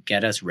way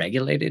get us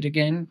regulated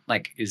again?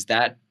 Like, is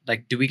that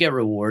like, do we get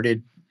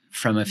rewarded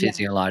from a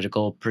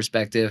physiological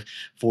perspective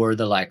for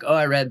the like, oh,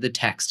 I read the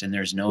text and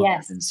there's no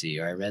emergency,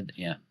 or I read,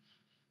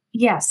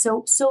 Yeah.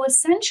 So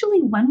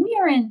essentially, when we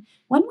are in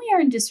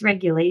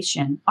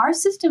dysregulation, our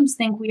systems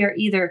think we are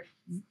either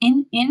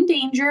in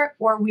danger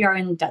or we are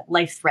in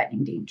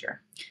life-threatening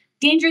danger.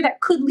 Danger that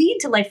could lead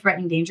to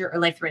life-threatening danger or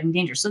life-threatening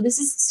danger. So this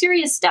is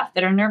serious stuff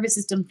that our nervous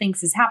system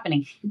thinks is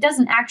happening. It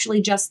doesn't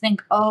actually just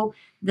think, oh,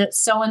 that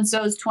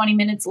so-and-so's 20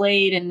 minutes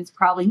late and it's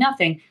probably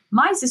nothing.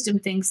 My system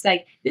thinks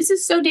like, this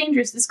is so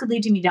dangerous, this could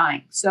lead to me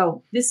dying.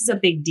 So this is a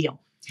big deal.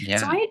 Yeah.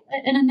 So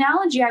an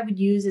analogy I would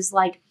use is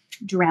like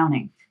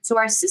drowning. So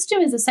our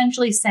system is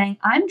essentially saying,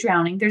 I'm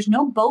drowning, there's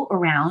no boat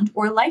around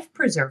or life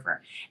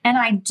preserver. And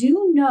I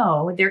do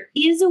know there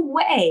is a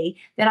way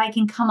that I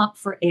can come up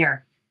for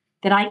air,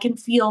 that I can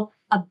feel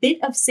a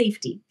bit of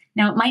safety.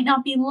 Now, it might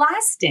not be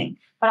lasting,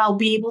 but I'll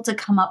be able to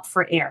come up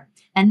for air.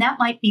 And that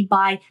might be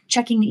by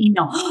checking the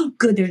email. Oh,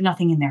 good, there's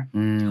nothing in there.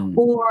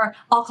 Or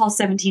I'll call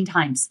 17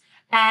 times.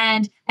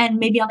 And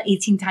maybe on the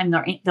 18th time,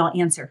 they'll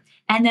answer.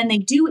 And then they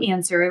do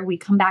answer. We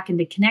come back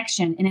into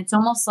connection. And it's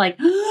almost like,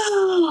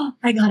 oh,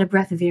 I got a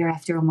breath of air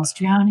after almost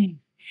drowning.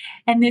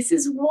 And this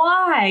is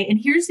why. And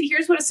here's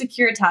what a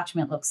secure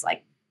attachment looks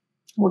like.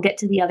 We'll get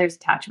to the other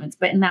attachments.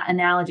 But in that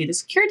analogy, the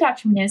secure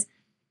attachment is,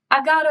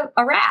 I've got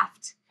a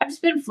raft. I've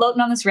just been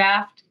floating on this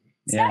raft.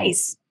 It's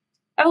nice.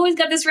 I've always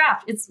got this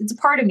raft. It's a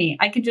part of me.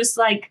 I could just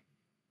like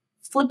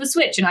flip a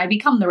switch and I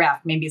become the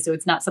raft, maybe. So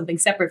it's not something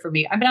separate for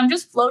me. I mean, I'm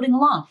just floating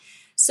along.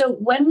 So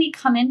when we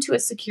come into a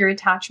secure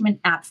attachment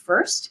at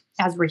first,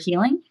 as we're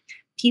healing,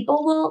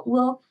 people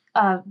will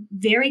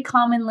very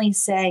commonly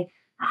say,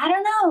 I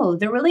don't know,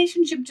 the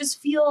relationship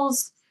just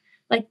feels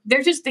like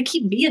they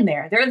keep being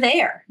there. They're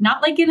there,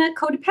 not like in a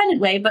codependent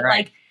way, but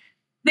like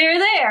they're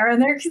there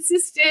and they're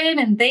consistent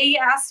and they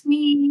ask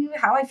me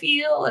how I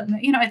feel. And,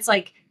 it's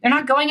like they're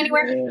not going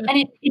anywhere.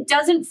 And it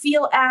doesn't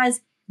feel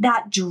as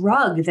that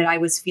drug that I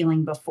was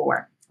feeling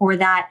before, or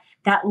that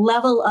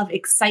level of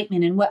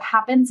excitement. And what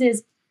happens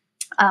is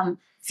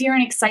fear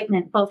and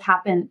excitement both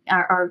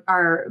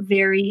are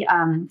very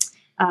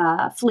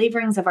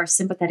flavorings of our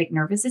sympathetic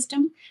nervous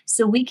system.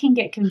 So we can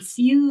get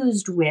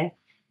confused with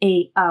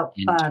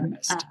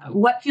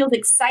what feels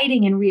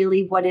exciting and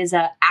really what is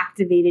a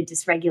activated,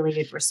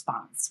 dysregulated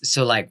response.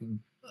 So like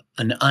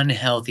an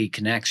unhealthy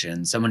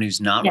connection, someone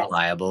who's not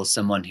reliable,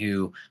 someone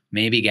who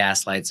maybe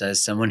gaslights us,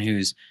 someone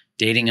who's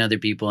dating other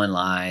people and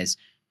lies.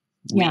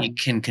 We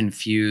can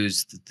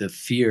confuse the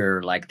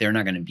fear, like they're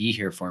not going to be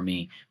here for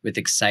me, with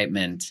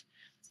excitement.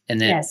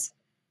 And then,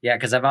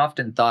 because I've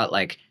often thought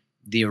like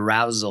the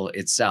arousal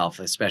itself,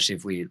 especially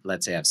if we,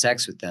 let's say, have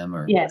sex with them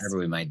or whatever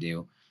we might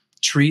do,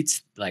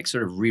 treats like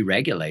sort of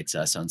re-regulates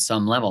us on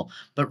some level,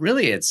 but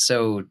really it's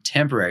so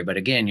temporary. But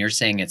again, you're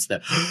saying it's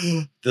the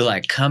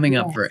like coming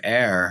up for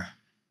air,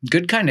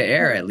 good kind of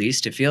air, at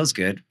least it feels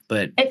good,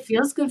 but it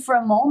feels good for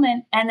a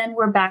moment. And then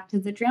we're back to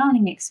the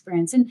drowning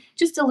experience. And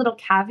just a little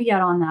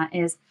caveat on that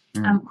is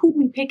who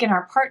we pick in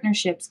our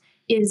partnerships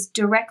is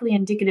directly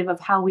indicative of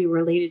how we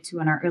related to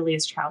in our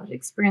earliest childhood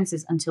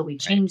experiences until we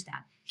change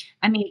that.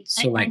 I mean,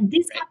 and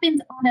this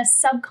happens on a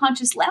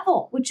subconscious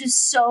level, which is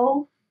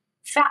so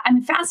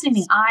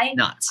fascinating.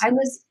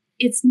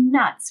 It's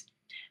nuts.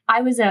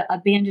 I was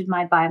abandoned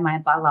by my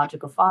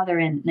biological father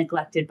and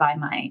neglected by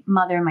my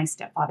mother. My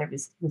stepfather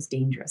was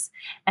dangerous.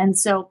 And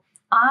so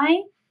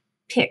I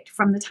picked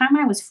from the time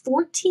I was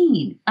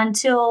 14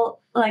 until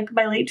like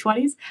my late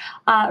 20s,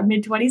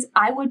 mid 20s,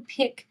 I would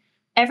pick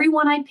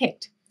everyone I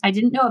picked. I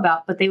didn't know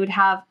about, but they would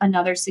have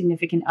another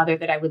significant other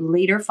that I would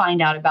later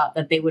find out about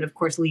that they would, of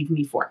course, leave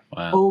me for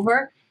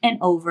over and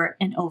over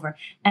and over.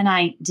 And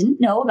I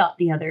didn't know about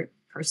the other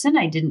person.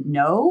 I didn't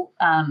know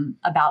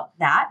about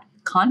that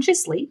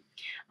consciously.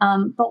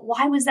 But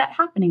why was that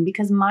happening?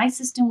 Because my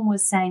system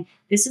was saying,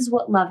 this is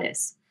what love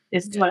is.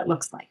 This is what it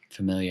looks like.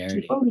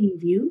 Familiarity. People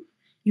leave you.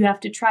 You have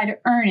to try to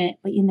earn it,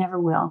 but you never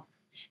will.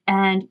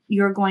 And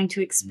you're going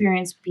to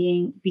experience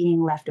being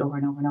left over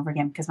and over and over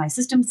again, because my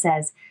system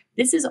says,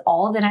 this is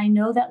all that I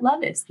know that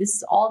love is. This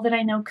is all that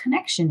I know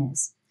connection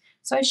is.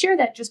 So I share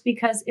that just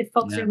because if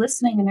folks are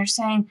listening and they're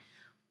saying,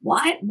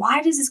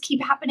 why does this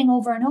keep happening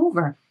over and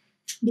over?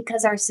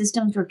 Because our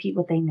systems repeat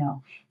what they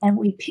know. And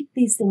we pick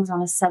these things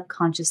on a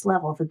subconscious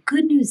level. The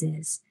good news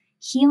is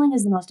healing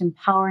is the most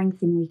empowering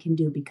thing we can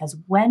do, because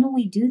when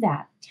we do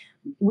that,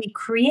 we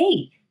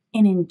create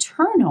an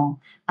internal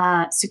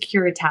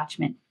secure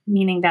attachment,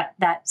 meaning that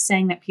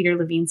saying that Peter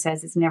Levine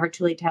says, it's never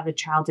too late to have the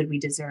childhood we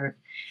deserve.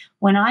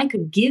 When I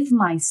could give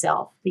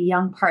myself, the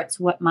young parts,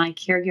 what my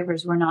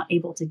caregivers were not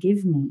able to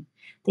give me,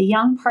 the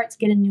young parts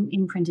get a new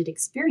imprinted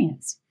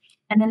experience.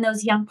 And then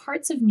those young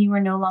parts of me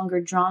were no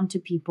longer drawn to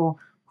people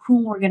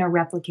who were going to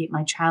replicate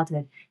my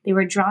childhood. They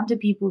were drawn to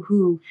people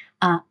who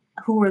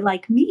were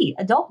like me,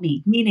 adult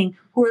me, meaning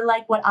who were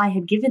like what I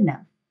had given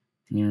them.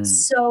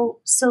 So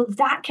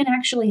that can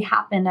actually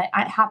happen.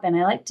 I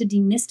like to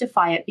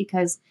demystify it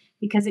because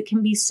it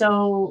can be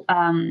so,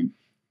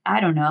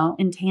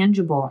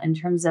 intangible in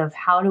terms of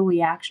how do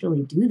we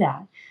actually do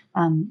that.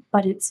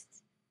 But it's,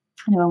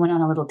 I know I went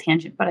on a little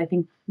tangent, but I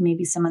think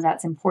maybe some of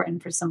that's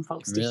important for some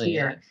folks to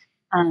hear.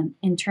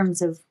 In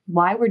terms of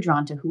why we're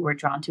drawn to who we're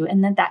drawn to,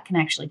 and then that can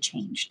actually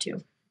change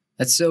too.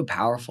 That's so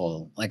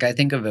powerful. Like I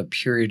think of a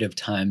period of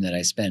time that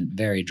I spent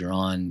very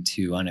drawn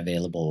to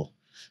unavailable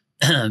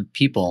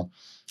people,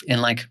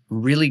 and like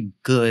really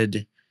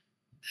good,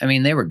 I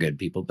mean, they were good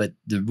people, but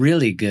the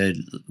really good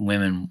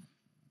women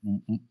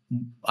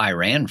I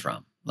ran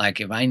from.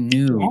 Like if I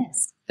knew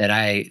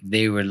that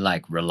they were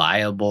like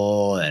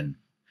reliable and,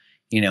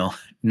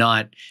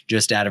 not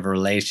just out of a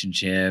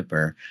relationship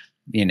or,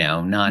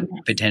 not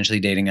potentially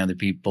dating other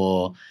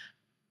people,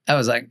 I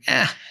was like,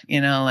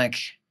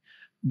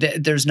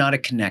 there's not a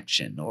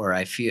connection. Or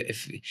I feel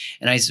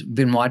and I've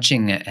been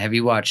watching, have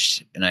you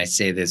watched, and I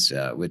say this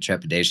with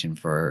trepidation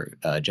for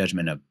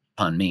judgment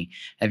upon me,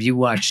 have you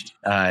watched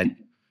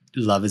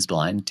Love is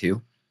Blind 2,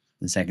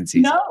 the second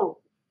season? No.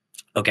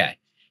 Okay.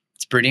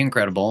 It's pretty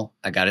incredible.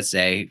 I got to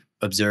say,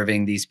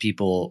 observing these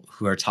people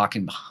who are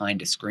talking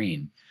behind a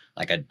screen,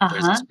 like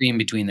there's a screen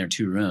between their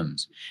two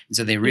rooms. And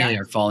so they really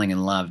are falling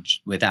in love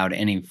without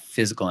any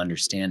physical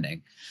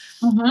understanding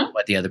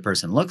what the other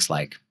person looks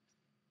like.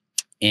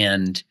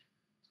 And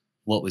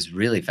what was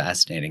really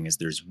fascinating is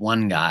there's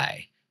one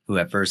guy who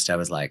at first I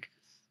was like,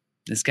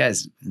 this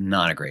guy's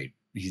not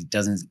he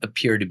doesn't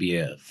appear to be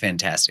a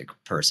fantastic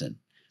person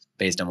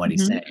based on what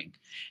he's saying.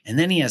 And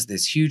then he has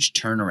this huge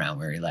turnaround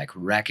where he like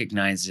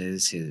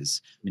recognizes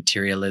his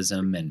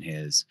materialism and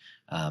his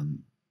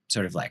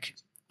sort of like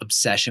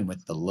obsession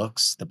with the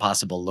looks, the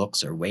possible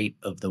looks or weight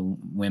of the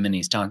women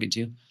he's talking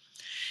to.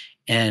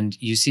 And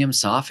you see him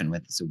soften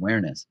with this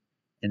awareness.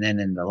 And then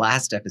in the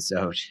last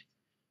episode,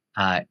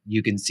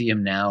 you can see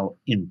him now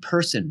in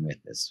person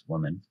with this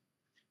woman.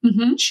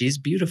 Mm-hmm. She's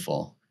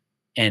beautiful.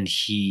 And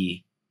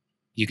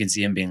you can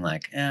see him being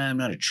like, I'm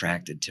not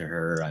attracted to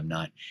her. I'm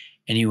not.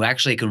 And you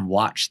actually can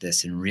watch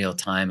this in real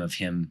time of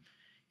him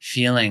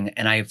feeling.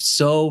 And I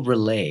so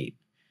relate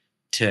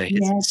to his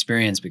Yes.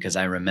 experience because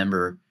I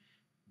remember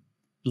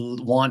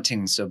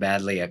wanting so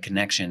badly a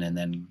connection and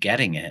then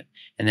getting it.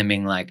 And then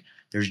being like,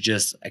 there's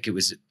just like,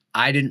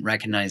 I didn't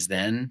recognize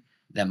then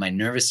that my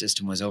nervous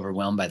system was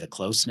overwhelmed by the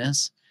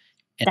closeness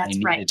and I That's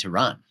needed right. to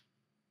run.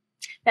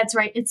 That's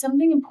right. It's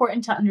something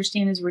important to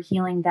understand as we're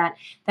healing that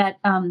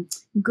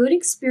good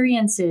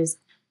experiences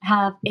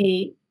have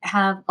a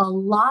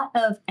lot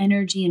of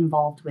energy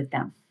involved with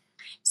them.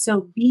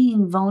 So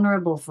being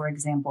vulnerable, for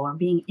example, or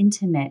being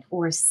intimate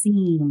or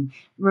seen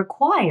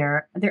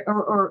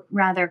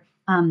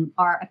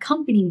are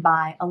accompanied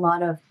by a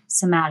lot of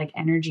somatic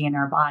energy in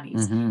our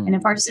bodies. Mm-hmm. And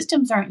if our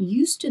systems aren't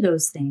used to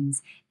those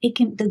things,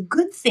 the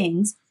good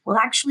things will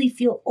actually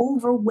feel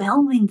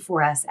overwhelming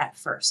for us at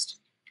first.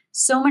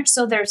 So much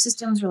so that our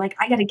systems are like,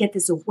 I got to get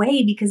this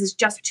away because it's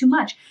just too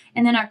much.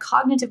 And then our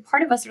cognitive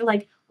part of us are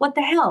like, what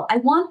the hell? I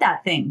want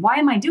that thing. Why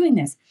am I doing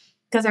this?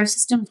 Because our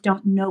systems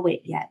don't know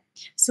it yet.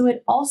 So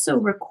it also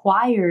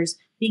requires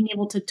being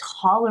able to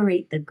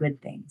tolerate the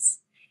good things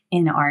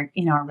in our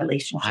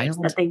relationships,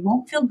 that they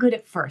won't feel good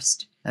at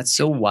first. That's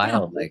so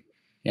wild.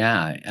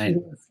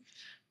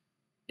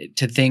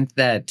 To think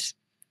that,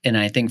 and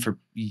I think for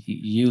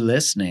you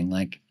listening,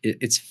 like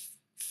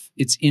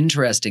it's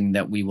interesting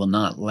that we will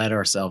not let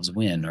ourselves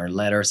win or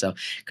let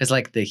ourselves, because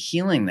like the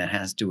healing that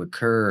has to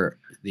occur,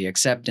 the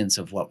acceptance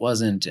of what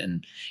wasn't.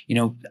 And,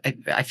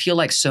 I feel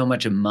like so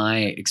much of my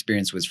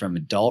experience was from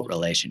adult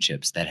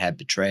relationships that had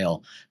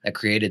betrayal that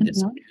created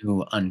this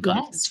new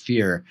unconscious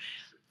fear.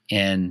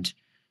 And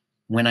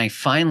when I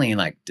finally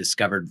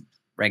discovered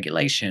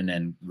regulation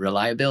and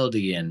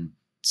reliability and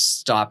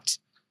stopped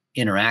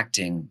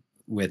interacting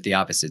with the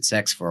opposite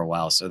sex for a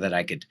while so that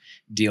I could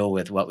deal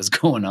with what was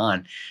going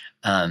on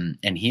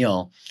and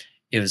heal,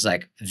 it was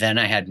then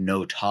I had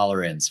no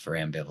tolerance for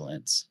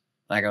ambivalence.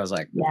 I was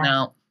like,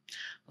 no,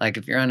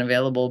 if you're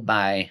unavailable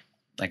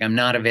I'm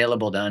not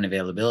available to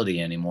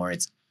unavailability anymore.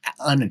 It's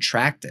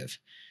unattractive.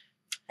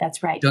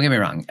 That's right. Don't get me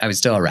wrong. I was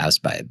still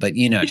aroused by it, but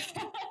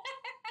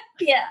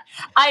Yeah,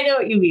 I know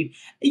what you mean.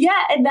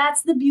 Yeah, and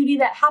that's the beauty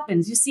that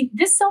happens. You see,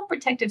 this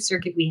self-protective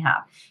circuit we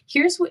have,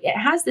 it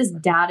has this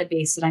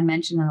database that I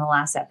mentioned in the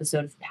last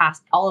episode of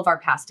all of our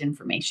past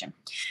information.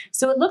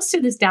 So it looks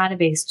to this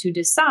database to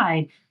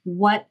decide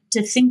what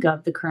to think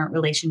of the current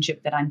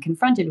relationship that I'm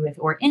confronted with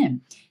or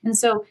in. And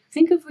so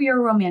think of your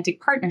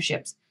romantic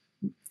partnerships.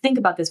 Think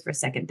about this for a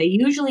second. They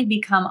usually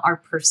become our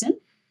person.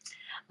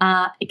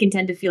 It can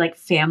tend to feel like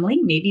family.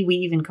 Maybe we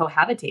even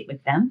cohabitate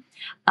with them.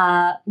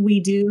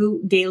 We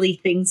do daily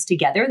things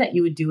together that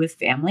you would do with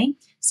family.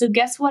 So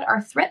guess what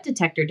our threat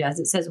detector does?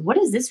 It says, what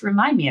does this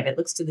remind me of? It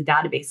looks to the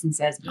database and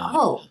says,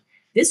 oh,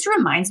 this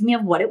reminds me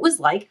of what it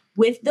was like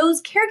with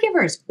those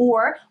caregivers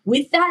or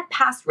with that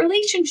past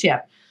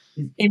relationship.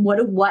 And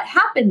what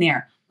happened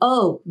there?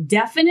 Oh,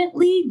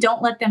 definitely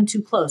don't let them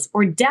too close,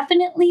 or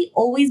definitely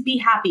always be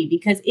happy,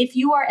 because if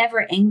you are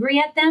ever angry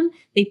at them,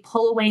 they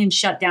pull away and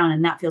shut down,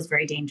 and that feels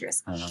very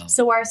dangerous.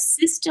 So our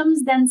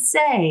systems then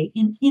say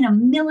in a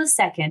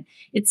millisecond,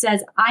 it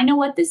says, I know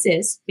what this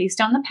is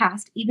based on the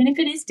past, even if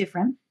it is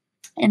different,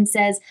 and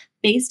says,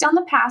 based on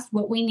the past,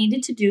 what we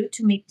needed to do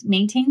to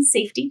maintain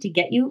safety to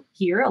get you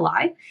here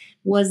alive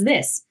was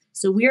this.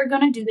 So we are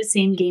going to do the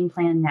same game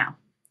plan now.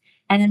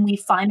 And then we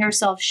find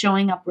ourselves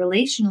showing up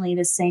relationally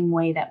the same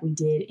way that we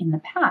did in the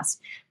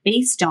past,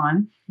 based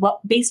on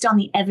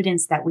the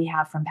evidence that we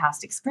have from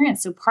past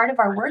experience. So part of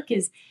our work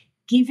is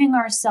giving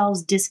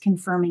ourselves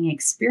disconfirming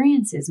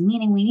experiences,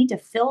 meaning we need to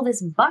fill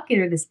this bucket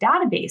or this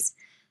database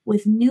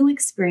with new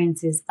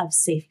experiences of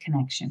safe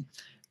connection.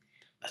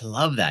 I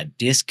love that,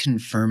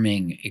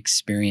 disconfirming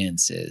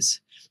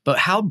experiences. But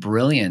how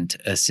brilliant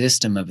a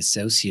system of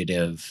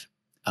associative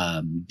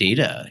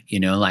data,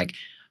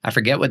 I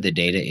forget what the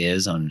data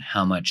is on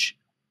how much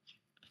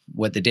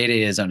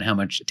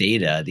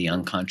data the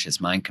unconscious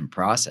mind can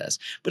process,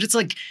 but it's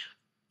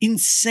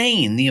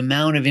insane the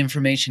amount of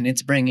information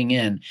it's bringing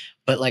in,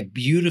 but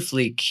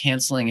beautifully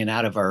canceling it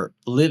out of our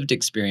lived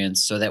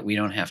experience so that we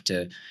don't have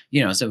to,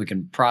 so we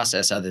can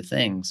process other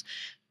things.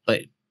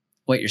 But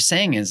what you're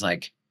saying is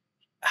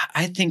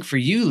I think for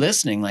you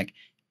listening,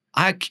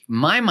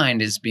 my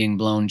mind is being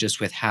blown just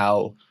with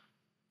how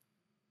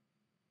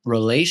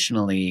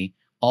relationally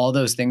all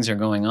those things are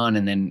going on.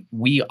 And then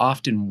we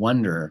often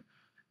wonder,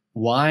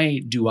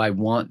 why do I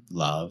want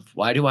love?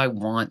 Why do I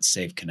want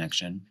safe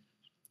connection?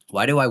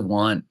 Why do I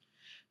want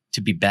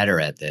to be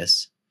better at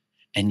this?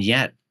 And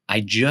yet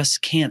I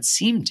just can't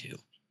seem to.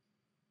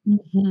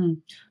 Mm-hmm.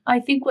 I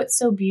think what's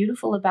so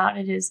beautiful about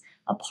it is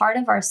a part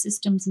of our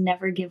systems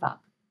never give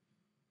up.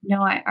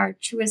 Our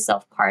truest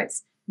self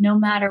parts no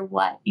matter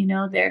what,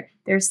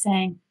 they're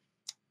saying,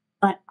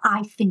 but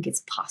I think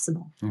it's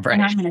possible. Right.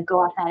 And I'm going to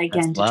go at that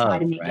again That's to try love,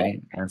 to make right?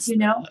 it, That's you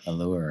know? the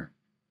allure.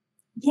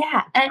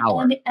 Yeah.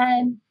 Power.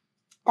 And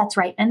that's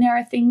right. And there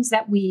are things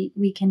that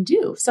we can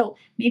do. So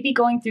maybe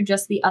going through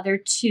just the other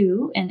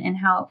two and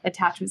how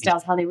attachment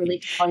styles, how they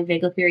relate to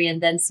polyvagal theory,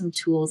 and then some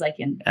tools I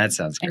can That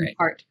sounds great.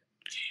 impart.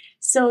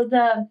 So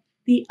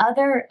the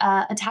other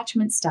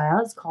attachment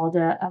style is called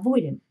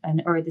avoidant,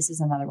 or this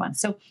is another one.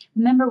 So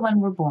remember, when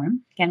we're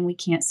born, again, we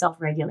can't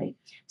self-regulate.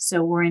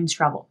 So we're in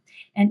trouble.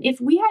 And if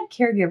we had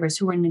caregivers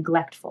who were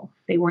neglectful,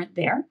 they weren't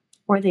there,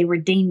 or they were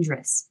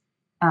dangerous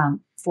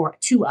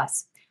to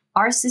us,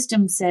 our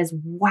system says,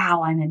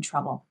 wow, I'm in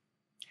trouble.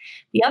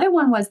 The other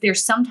one was, they're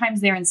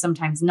sometimes there and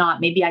sometimes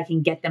not. Maybe I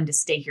can get them to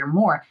stay here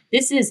more.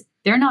 This is,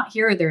 they're not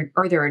here,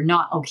 or they're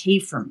not okay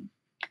for me.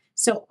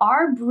 So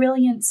our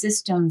brilliant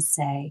systems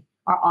say,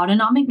 our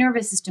autonomic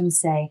nervous systems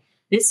say,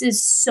 this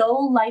is so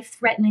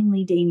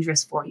life-threateningly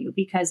dangerous for you,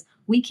 because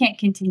we can't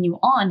continue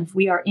on if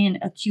we are in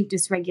acute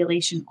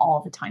dysregulation all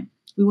the time.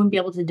 We wouldn't be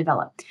able to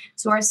develop.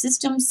 So our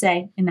systems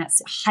say, and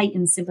that's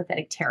heightened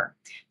sympathetic terror.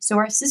 So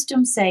our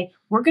systems say,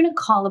 we're going to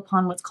call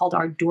upon what's called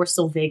our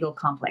dorsal vagal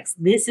complex.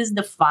 This is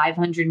the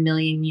 500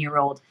 million year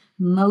old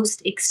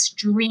most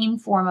extreme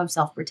form of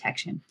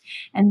self-protection.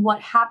 And what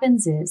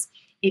happens is,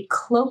 it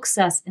cloaks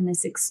us in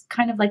this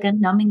kind of like a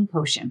numbing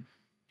potion,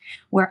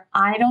 where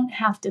I don't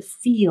have to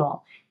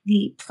feel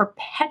the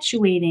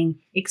perpetuating,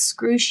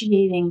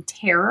 excruciating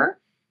terror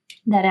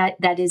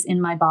that is in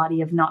my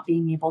body of not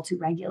being able to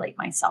regulate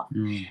myself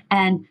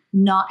and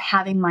not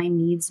having my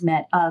needs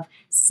met of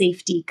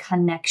safety,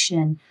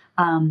 connection,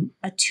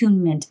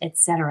 attunement,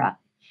 etc.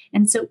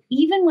 And so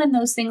even when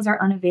those things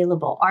are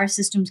unavailable, our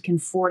systems can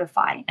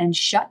fortify and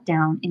shut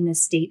down in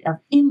this state of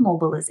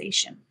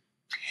immobilization.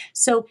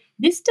 So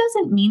this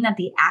doesn't mean that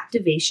the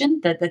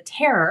activation, that the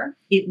terror,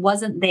 it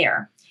wasn't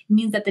there. It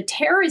means that the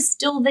terror is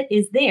still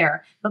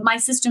there, but my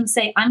systems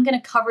say, I'm going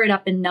to cover it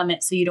up and numb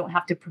it so you don't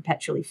have to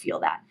perpetually feel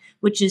that,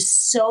 which is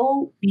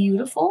so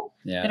beautiful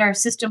that our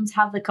systems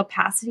have the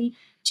capacity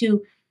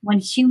to, when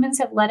humans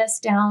have let us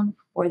down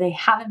or they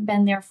haven't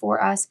been there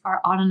for us,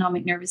 our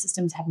autonomic nervous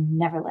systems have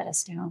never let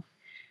us down.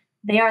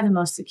 They are the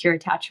most secure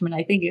attachment.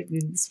 I think it's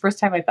the first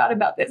time I thought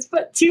about this,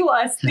 but to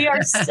us, they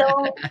are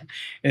so.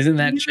 Isn't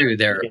that true?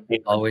 They're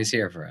always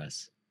here for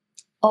us.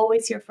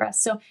 Always here for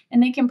us. So,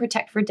 and they can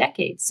protect for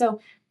decades.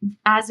 So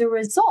as a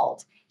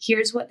result,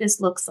 here's what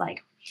this looks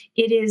like.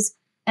 It is,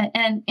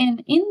 and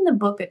in the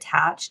book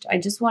attached, I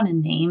just want to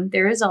name,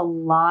 there is a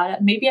lot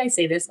of, maybe I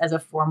say this as a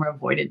former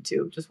avoidant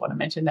too, just want to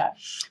mention that,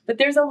 but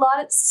there's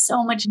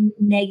so much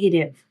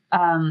negative,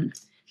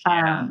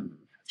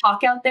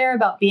 talk out there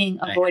about being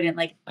avoidant.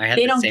 Like,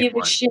 they don't give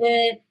a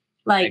shit.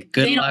 Like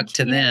good luck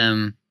to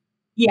them.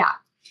 Yeah.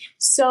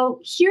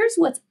 So here's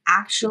what's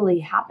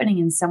actually happening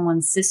in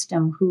someone's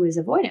system who is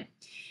avoidant.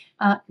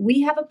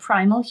 We have a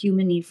primal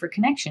human need for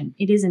connection.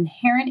 It is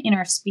inherent in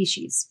our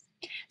species.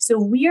 So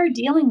we are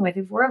dealing with,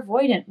 if we're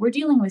avoidant, we're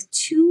dealing with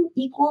two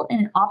equal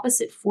and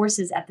opposite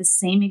forces at the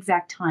same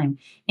exact time.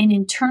 An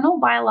internal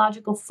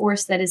biological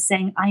force that is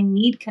saying, I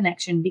need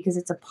connection because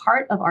it's a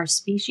part of our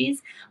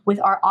species, with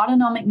our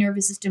autonomic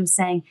nervous system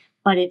saying,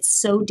 but it's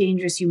so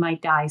dangerous you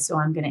might die, so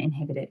I'm going to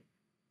inhibit it.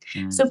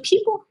 So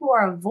people who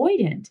are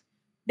avoidant,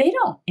 they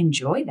don't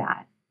enjoy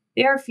that.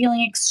 They are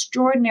feeling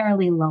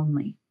extraordinarily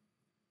lonely,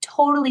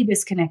 totally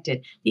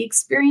disconnected. The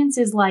experience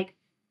is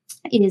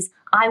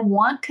I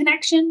want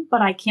connection,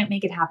 but I can't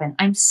make it happen.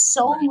 I'm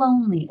so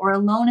lonely or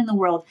alone in the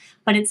world,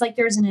 but it's like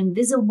there's an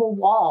invisible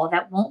wall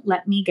that won't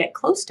let me get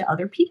close to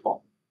other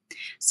people.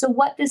 So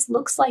what this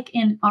looks like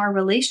in our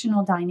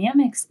relational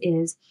dynamics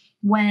is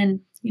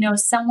when,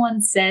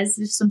 someone says,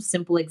 there's some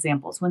simple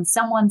examples. When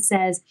someone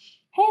says,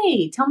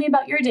 hey, tell me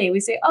about your day, we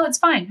say, oh, it's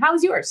fine. How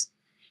was yours?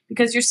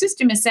 Because your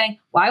system is saying,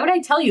 why would I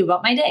tell you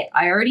about my day?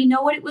 I already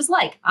know what it was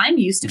like. I'm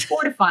used to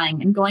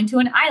fortifying and going to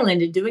an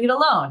island and doing it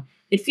alone.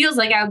 It feels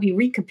like I would be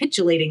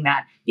recapitulating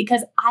that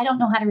because I don't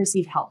know how to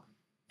receive help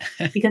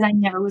because I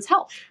never was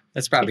helped.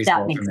 That's probably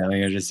so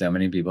familiar to so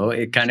many people.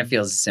 It kind of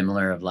feels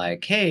similar of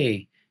like,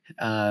 hey,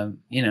 I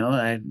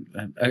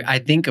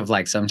think of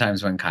like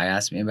sometimes when Kai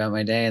asks me about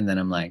my day and then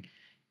I'm like,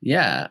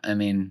 yeah, I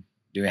mean,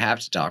 do we have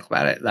to talk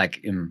about it?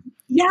 Like,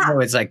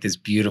 it's like this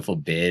beautiful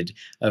bid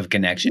of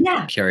connection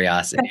and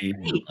curiosity.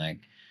 And like,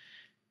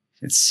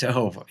 it's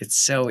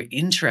so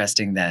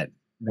interesting that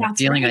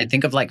feeling. Right. I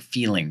think of like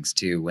feelings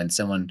too, when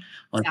someone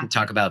wants to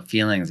talk about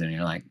feelings and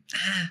you're like,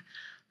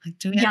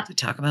 do we have to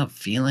talk about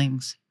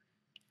feelings?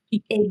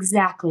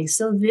 Exactly.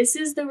 So this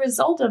is the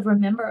result of,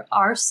 remember,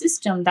 our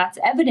system, that's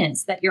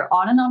evidence that your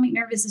autonomic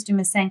nervous system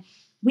is saying,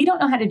 we don't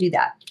know how to do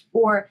that.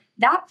 Or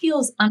that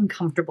feels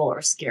uncomfortable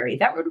or scary.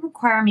 That would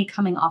require me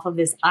coming off of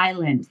this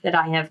island that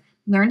I have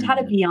learned how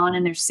to be on,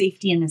 and there's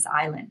safety in this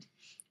island.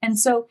 And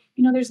so,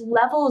 there's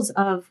levels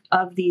of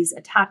these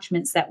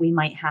attachments that we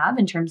might have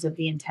in terms of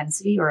the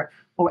intensity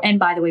and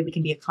by the way, we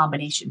can be a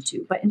combination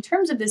too. But in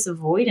terms of this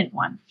avoidant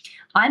one,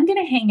 I'm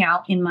going to hang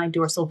out in my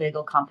dorsal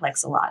vagal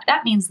complex a lot.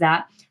 That means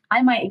that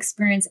I might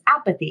experience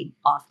apathy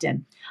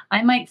often.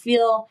 I might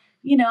feel,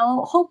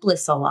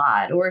 hopeless a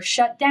lot or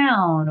shut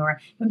down. Or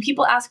when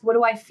people ask, what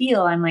do I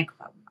feel? I'm like,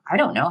 I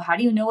don't know. How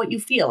do you know what you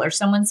feel? Or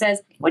someone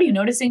says, what do you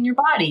notice in your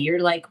body? You're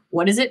like,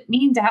 what does it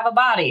mean to have a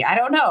body? I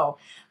don't know.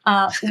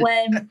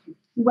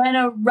 When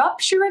a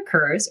rupture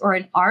occurs or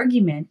an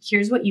argument,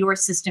 here's what your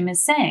system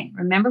is saying.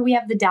 Remember, we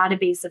have the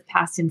database of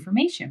past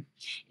information.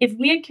 If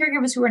we had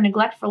caregivers who are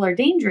neglectful or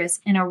dangerous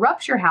and a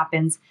rupture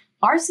happens,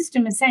 our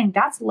system is saying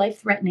that's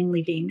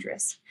life-threateningly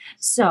dangerous.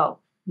 So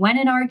when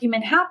an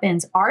argument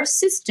happens, our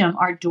system,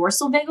 our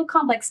dorsal vagal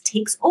complex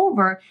takes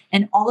over,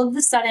 and all of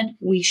a sudden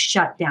we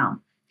shut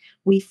down.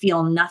 We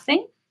feel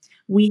nothing.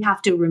 We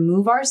have to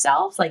remove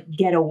ourselves, like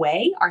get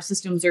away. Our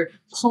systems are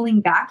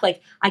pulling back.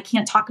 Like, I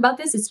can't talk about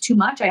this. It's too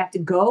much. I have to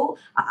go.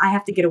 I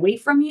have to get away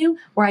from you.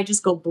 Or I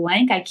just go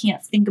blank. I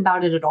can't think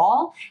about it at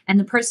all. And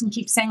the person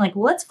keeps saying like,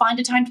 well, let's find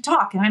a time to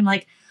talk. And I'm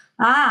like,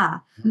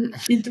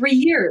 in 3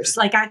 years,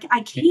 like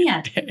I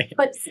can't.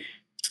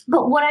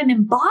 But what I'm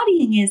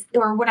embodying is,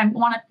 or what I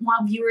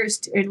want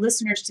viewers or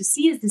listeners to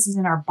see is this is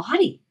in our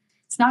body.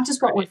 It's not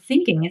just what we're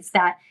thinking. It's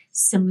that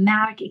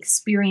somatic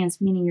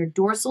experience, meaning your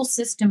dorsal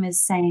system is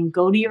saying,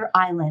 go to your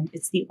island.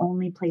 It's the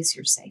only place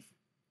you're safe.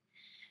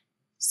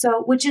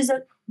 So, which is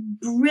a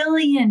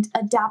brilliant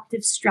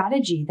adaptive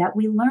strategy that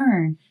we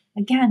learn,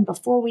 again,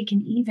 before we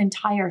can even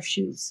tie our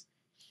shoes.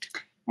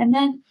 And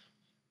then...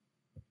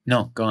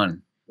 No, go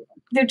on.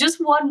 There's just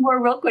one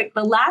more real quick.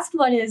 The last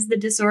one is the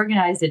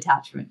disorganized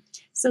attachment.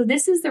 So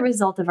this is the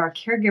result of our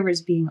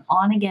caregivers being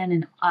on again,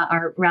 and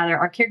our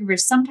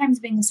caregivers sometimes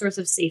being a source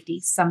of safety,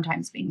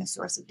 sometimes being a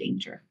source of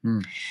danger.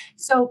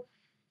 So,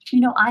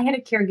 I had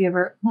a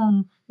caregiver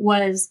whom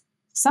was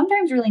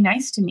sometimes really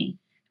nice to me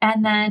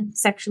and then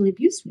sexually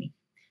abused me.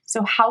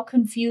 So how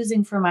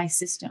confusing for my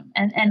system.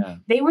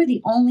 And they were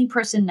the only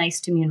person nice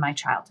to me in my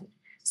childhood.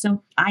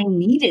 So I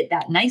needed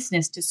that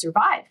niceness to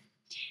survive,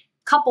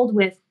 coupled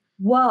with,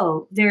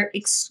 whoa, they're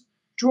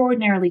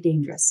extraordinarily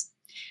dangerous.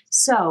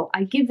 So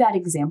I give that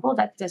example.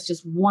 That's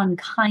just one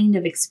kind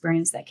of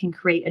experience that can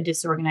create a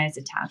disorganized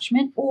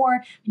attachment.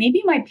 Or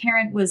maybe my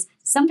parent was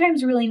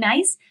sometimes really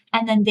nice,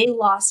 and then they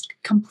lost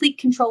complete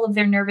control of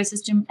their nervous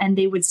system and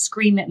they would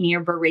scream at me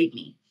or berate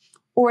me.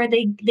 Or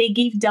they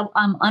gave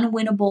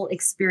unwinnable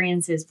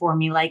experiences for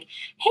me, like,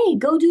 hey,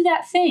 go do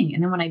that thing.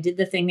 And then when I did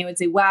the thing, they would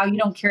say, wow, you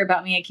don't care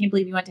about me. I can't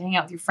believe you went to hang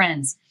out with your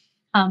friends.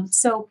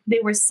 So they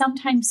were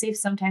sometimes safe,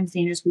 sometimes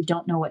dangerous. We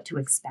don't know what to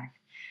expect.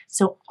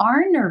 So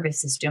our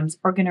nervous systems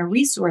are going to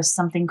resource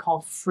something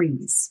called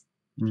freeze.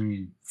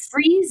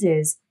 Freeze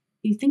is,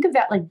 you think of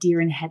that like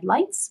deer in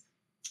headlights.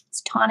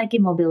 It's tonic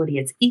immobility.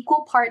 It's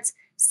equal parts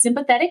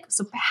sympathetic.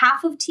 So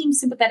half of team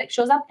sympathetic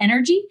shows up,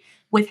 energy,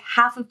 with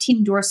half of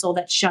team dorsal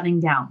that's shutting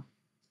down.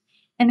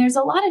 And there's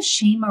a lot of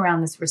shame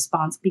around this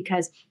response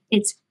because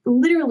it's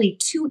literally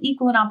two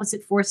equal and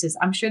opposite forces.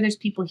 I'm sure there's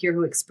people here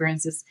who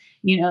experience this.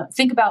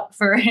 Think about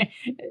for,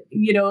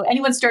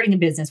 anyone starting a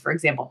business, for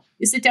example.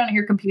 You sit down at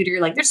your computer,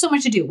 you're like, there's so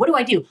much to do. What do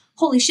I do?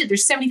 Holy shit,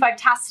 there's 75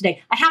 tasks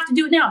today. I have to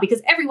do it now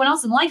because everyone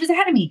else in life is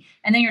ahead of me.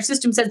 And then your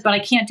system says, but I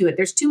can't do it.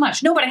 There's too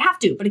much. No, but I have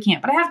to, but I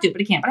can't, but I have to, but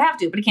I can't, but I have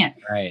to, but I can't.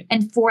 Right.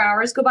 And 4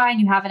 hours go by and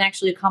you haven't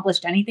actually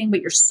accomplished anything, but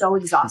you're so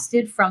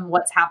exhausted from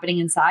what's happening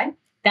inside.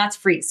 That's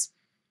freeze.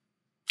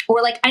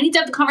 Or like, I need to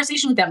have the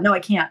conversation with them. No, I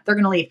can't. They're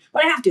going to leave.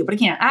 But I have to, but I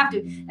can't. I have to.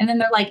 And then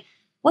they're like,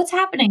 what's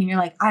happening? And you're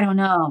like, I don't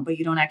know. But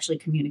you don't actually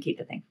communicate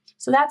the thing.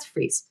 So that's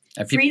freeze.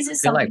 Freeze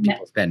is something like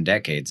people spend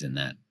decades in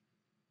that.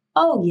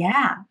 Oh,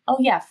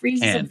 yeah.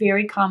 Freeze is a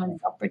very common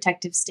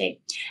self-protective state.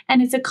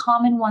 And it's a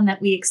common one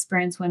that we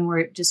experience when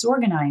we're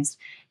disorganized.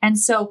 And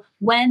so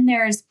when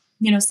there's,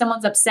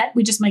 someone's upset,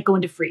 we just might go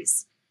into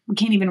freeze. We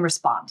can't even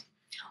respond.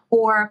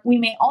 Or we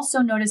may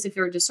also notice if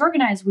you're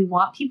disorganized, we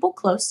want people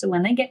close. So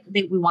when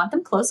we want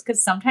them close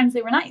because sometimes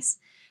they were nice.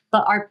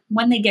 But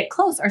when they get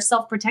close, our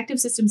self-protective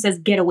system says,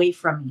 get away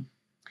from me.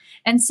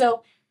 And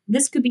so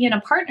this could be in a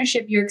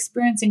partnership. You're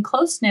experiencing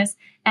closeness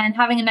and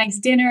having a nice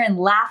dinner and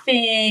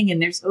laughing.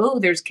 And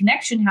there's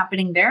connection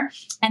happening there.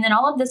 And then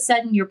all of a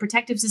sudden, your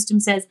protective system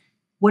says,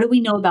 what do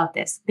we know about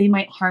this? They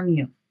might harm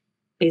you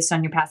based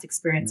on your past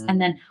experience. And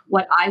then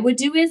what I would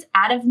do is,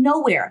 out of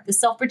nowhere, the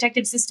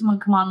self-protective system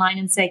would come online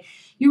and say,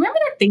 you remember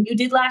that thing you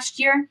did last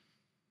year?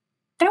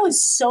 That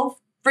was so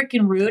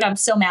freaking rude. I'm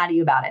so mad at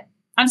you about it.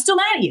 I'm still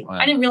mad at you. Wow.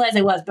 I didn't realize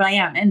I was, but I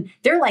am. And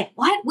they're like,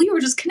 what? We were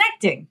just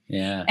connecting.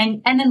 Yeah.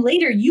 And then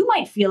later you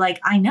might feel like,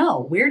 I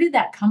know, where did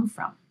that come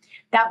from?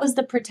 That was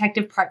the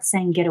protective part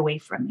saying, get away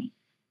from me.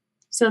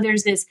 So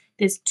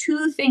there's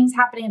two things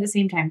happening at the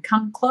same time.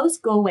 Come close,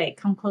 go away.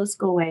 Come close,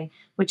 go away,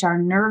 which our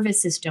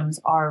nervous systems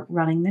are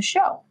running the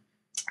show.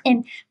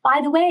 And by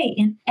the way,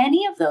 in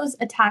any of those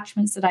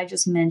attachments that I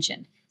just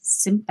mentioned,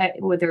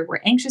 whether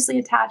we're anxiously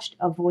attached,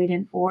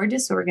 avoidant, or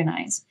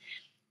disorganized,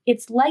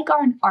 it's like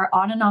our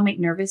autonomic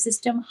nervous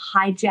system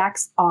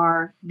hijacks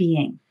our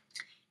being.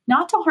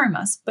 Not to harm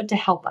us, but to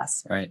help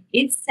us. Right.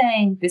 It's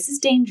saying, this is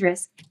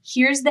dangerous.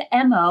 Here's the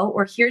MO,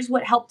 or here's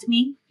what helped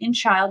me in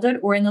childhood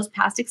or in those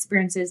past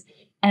experiences,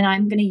 and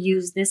I'm going to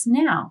use this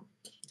now.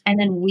 And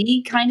then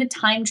we kind of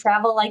time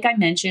travel, like I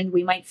mentioned.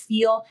 We might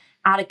feel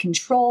out of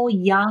control,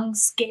 young,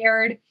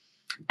 scared.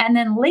 And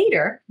then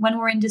later, when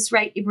we're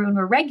when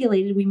we're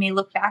regulated, we may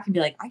look back and be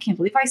like, I can't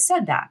believe I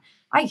said that.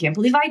 I can't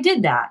believe I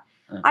did that.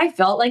 I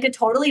felt like a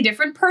totally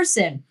different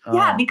person.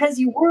 Yeah, because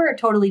you were a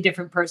totally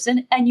different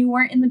person and you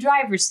weren't in the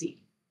driver's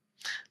seat.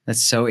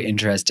 That's so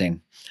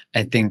interesting.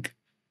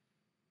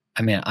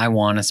 I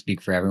want to speak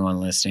for everyone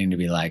listening to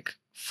be like,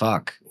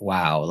 fuck,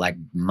 wow, like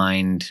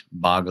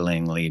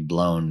mind-bogglingly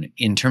blown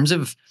in terms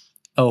of,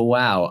 oh,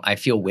 wow, I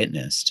feel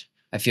witnessed.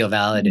 I feel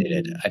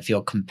validated. I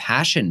feel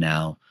compassion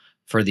now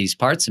for these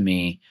parts of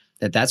me,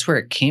 that's where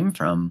it came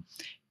from.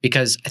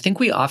 Because I think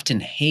we often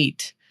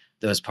hate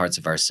those parts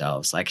of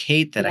ourselves, like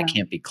hate that I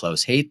can't be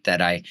close, hate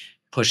that I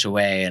push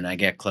away and I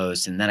get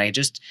close, and then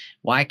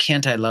why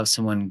can't I love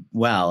someone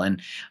well?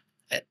 And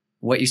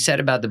what you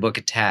said about the book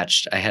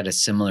Attached, I had a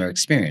similar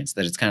experience,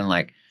 that it's kind of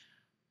like,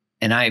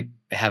 and I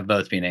have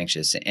both been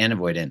anxious and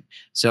avoidant.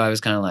 So I was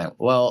kind of like,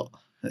 well,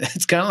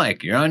 it's kind of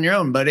like you're on your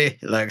own, buddy.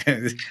 Like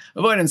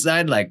avoidant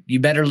side, like you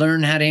better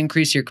learn how to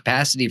increase your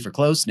capacity for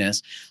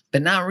closeness,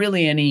 but not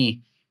really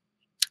any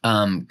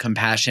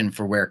compassion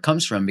for where it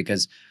comes from,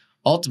 because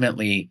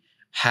ultimately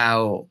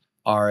how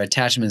our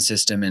attachment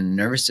system and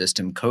nervous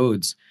system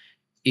codes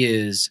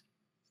is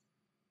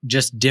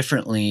just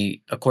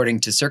differently according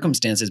to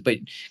circumstances. But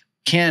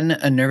can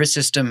a nervous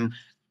system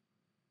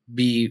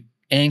be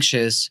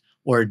anxious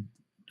or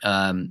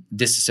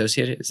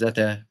disassociated? Is that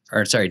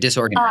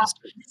disorganized?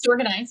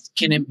 Disorganized.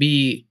 Can it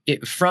be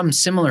from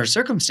similar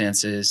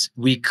circumstances?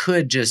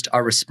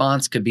 Our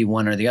response could be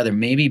one or the other,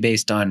 maybe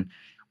based on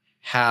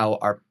how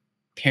our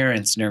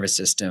parents' nervous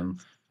system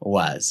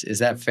was. Is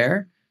that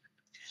fair?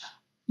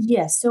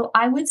 Yes. So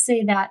I would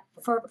say that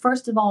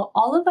first of all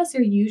of us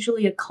are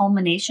usually a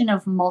culmination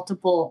of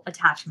multiple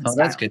attachment styles.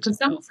 That's good to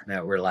know.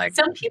 That we're like,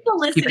 some people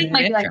listening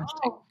might be like,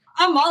 oh,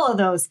 I'm all of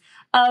those.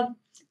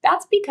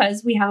 That's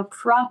because we have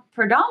a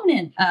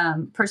predominant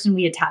person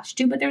we attach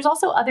to, but there's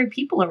also other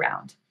people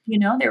around.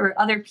 There were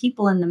other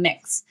people in the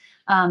mix.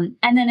 And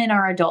then in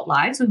our adult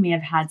lives, we may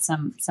have had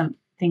some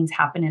things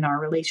happen in our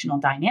relational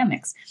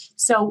dynamics.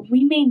 So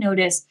we may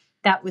notice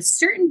that with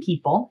certain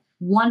people,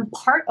 one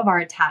part of our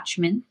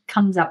attachment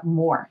comes up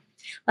more.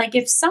 Like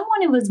if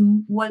someone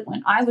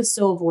when I was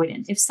so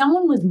avoidant, if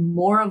someone was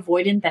more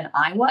avoidant than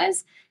I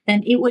was,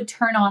 then it would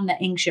turn on the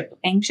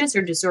anxious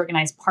or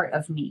disorganized part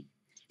of me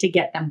to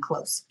get them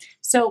close.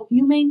 So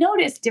you may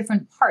notice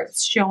different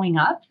parts showing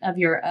up of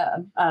your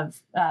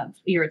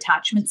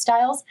attachment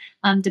styles,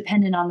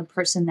 dependent on the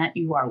person that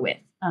you are with.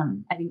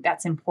 I think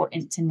that's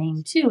important to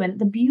name too. And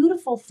the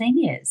beautiful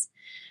thing is,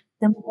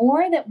 the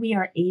more that we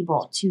are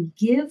able to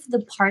give the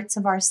parts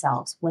of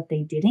ourselves what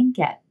they didn't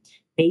get,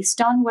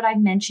 based on what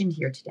I've mentioned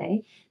here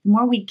today, the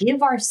more we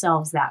give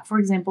ourselves that. For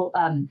example,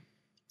 I'll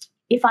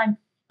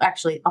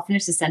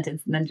finish the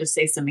sentence and then just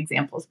say some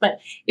examples. But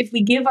if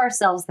we give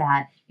ourselves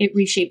that, it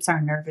reshapes our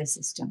nervous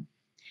system,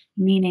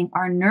 meaning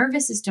our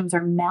nervous systems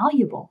are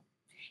malleable.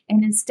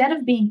 And instead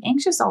of being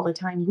anxious all the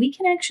time, we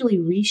can actually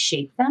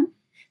reshape them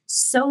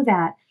so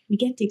that we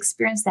get to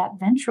experience that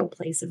ventral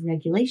place of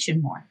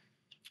regulation more.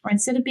 Or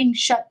instead of being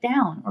shut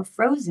down or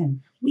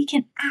frozen, we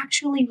can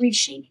actually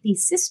reshape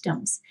these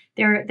systems.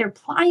 They're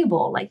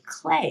pliable like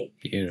clay.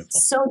 Beautiful.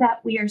 So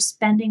that we are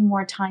spending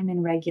more time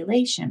in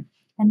regulation.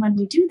 And when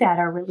we do that,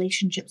 our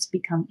relationships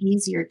become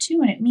easier too.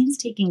 And it means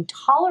taking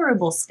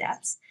tolerable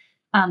steps.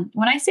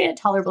 When I say a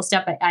tolerable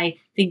step, I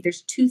think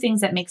there's two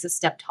things that makes a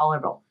step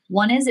tolerable.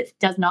 One is it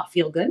does not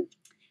feel good.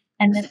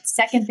 And the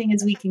second thing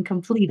is we can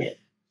complete it.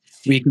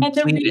 We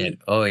complete it.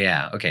 Oh,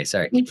 yeah. Okay,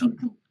 sorry.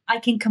 I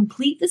can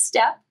complete the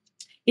step.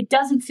 It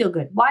doesn't feel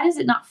good. Why does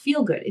it not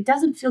feel good? It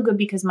doesn't feel good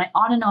because my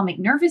autonomic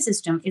nervous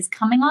system is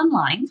coming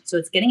online. So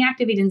it's getting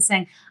activated and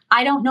saying,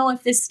 I don't know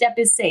if this step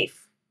is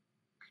safe.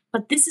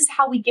 But this is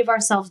how we give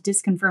ourselves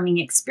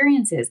disconfirming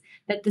experiences,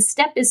 that the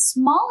step is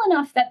small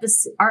enough that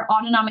our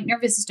autonomic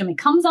nervous system, it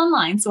comes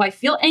online. So I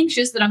feel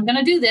anxious that I'm going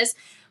to do this,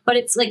 but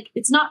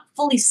it's not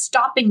fully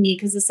stopping me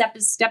because the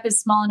step is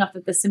small enough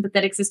that the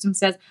sympathetic system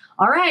says,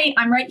 all right,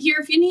 I'm right here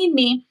if you need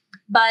me.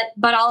 But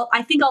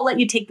I think I'll let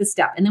you take the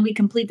step. And then we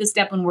complete the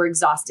step when we're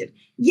exhausted.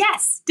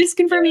 Yes,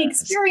 disconfirming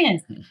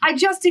experience. I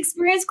just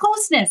experienced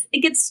closeness.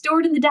 It gets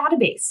stored in the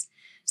database.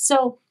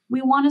 So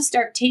we want to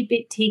start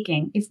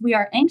taking, if we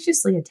are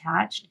anxiously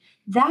attached,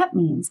 that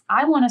means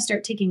I want to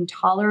start taking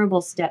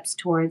tolerable steps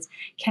towards,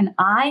 can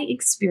I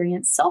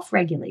experience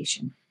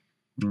self-regulation?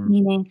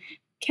 Meaning,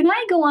 can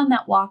I go on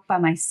that walk by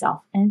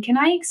myself? And can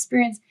I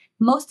experience,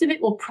 most of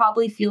it will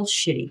probably feel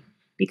shitty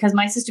because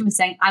my system is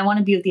saying, I want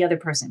to be with the other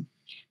person.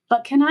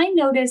 But can I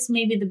notice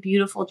maybe the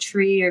beautiful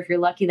tree, or if you're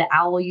lucky, the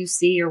owl you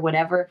see or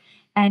whatever,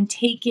 and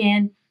take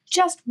in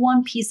just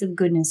one piece of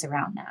goodness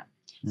around that?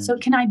 So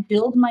can I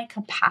build my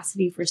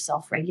capacity for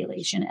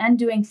self-regulation and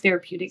doing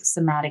therapeutic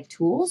somatic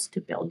tools to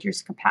build your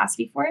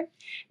capacity for it?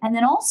 And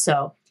then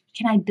also,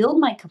 can I build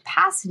my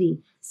capacity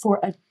for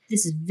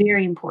this is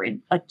very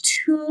important,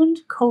 attuned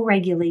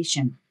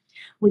co-regulation,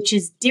 which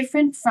is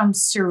different from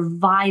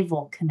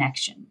survival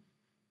connection.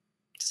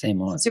 Same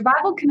one.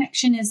 Survival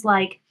connection is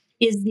like,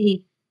 is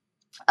the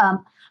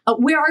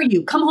where are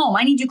you? Come home.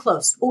 I need you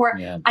close. Or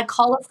I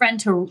call a friend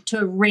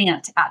to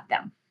rant at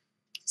them.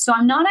 So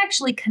I'm not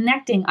actually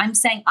connecting. I'm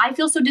saying I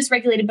feel so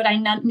dysregulated, but I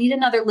need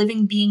another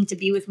living being to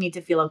be with me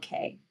to feel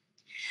okay.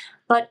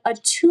 But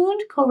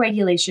attuned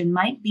co-regulation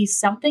might be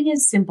something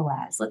as simple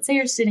as, let's say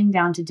you're sitting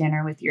down to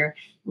dinner with your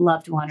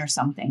loved one or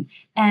something,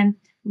 and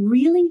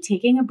really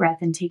taking a breath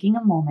and taking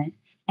a moment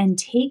and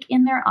take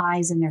in their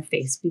eyes and their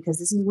face, because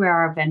this is where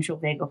our ventral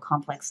vagal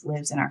complex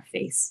lives, in our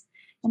face.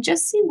 And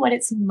just see what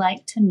it's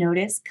like to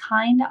notice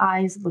kind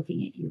eyes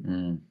looking at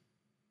you.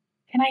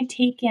 Can I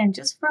take in,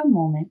 just for a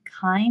moment,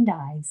 kind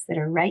eyes that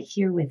are right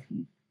here with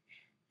me?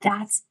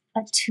 That's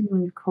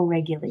attuned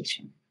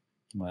co-regulation.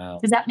 Wow.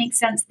 Does that make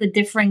sense? The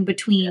differing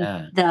between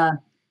the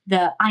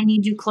I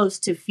need you close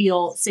to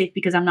feel safe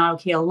because I'm not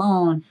okay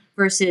alone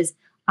versus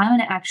I'm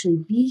going to actually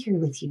be here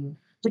with you,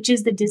 which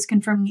is the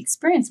disconfirming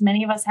experience.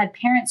 Many of us had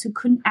parents who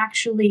couldn't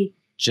actually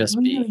just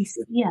really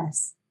see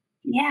us.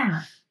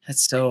 Yeah.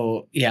 That's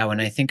so, when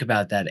I think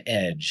about that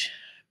edge,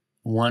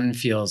 one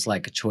feels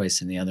like a choice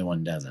and the other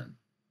one doesn't.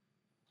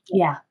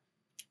 Yeah.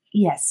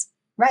 Yes.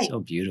 Right. So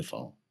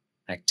beautiful.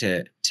 Like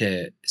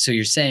so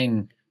you're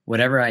saying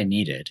whatever I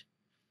needed,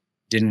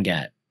 didn't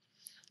get.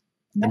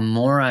 The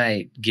more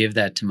I give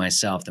that to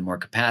myself, the more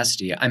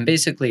capacity. I'm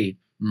basically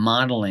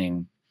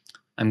modeling,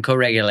 I'm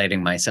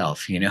co-regulating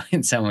myself,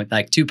 in some way,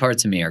 like two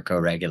parts of me are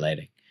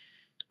co-regulating.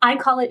 I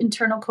call it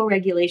internal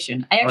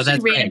co-regulation. I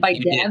actually ran it by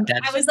Deb.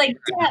 I was like,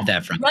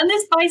 Deb, run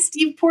this by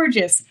Steve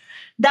Porges.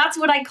 That's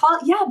what I call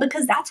it. Yeah,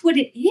 because that's what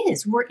it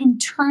is. We're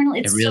internal.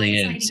 It really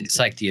is. It's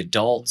like the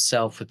adult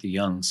self with the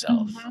young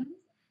self.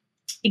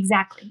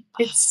 Exactly.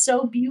 It's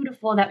so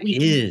beautiful that we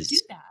can do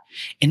that.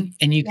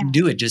 And you can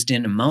do it just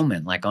in a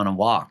moment, like on a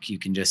walk. You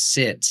can just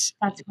sit.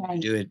 That's right.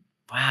 Do it.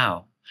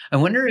 Wow. I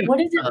wonder if, what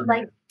is it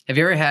like? Have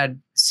you ever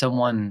had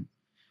someone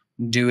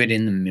do it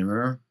in the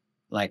mirror,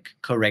 like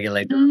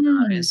co-regulate their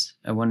eyes?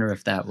 I wonder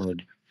if that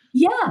would.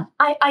 Yeah.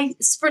 I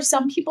for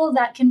some people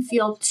that can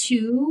feel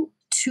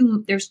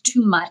there's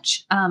too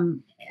much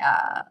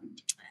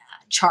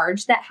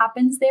charge that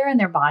happens there in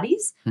their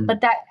bodies,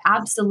 but that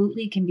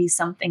absolutely can be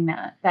something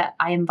that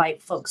I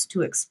invite folks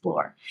to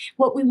explore.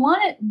 What we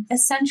want to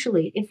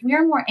essentially, if we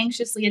are more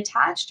anxiously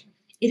attached,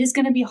 it is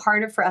going to be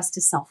harder for us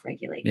to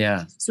self-regulate.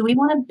 Yeah. So we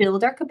want to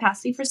build our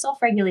capacity for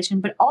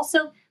self-regulation, but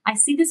also I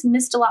see this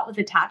missed a lot with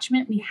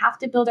attachment. We have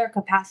to build our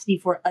capacity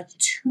for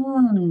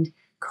attuned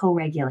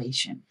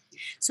co-regulation.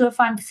 So if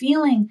I'm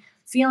feeling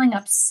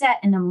upset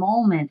in a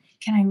moment,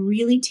 can I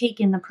really take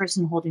in the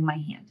person holding my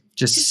hand?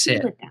 Just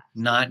sit,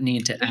 not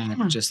need to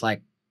act, just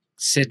like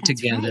sit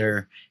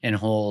together and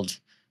hold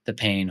the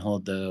pain,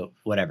 hold the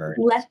whatever.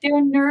 Let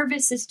their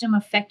nervous system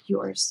affect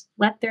yours.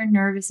 Let their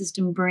nervous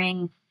system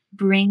bring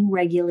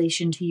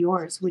regulation to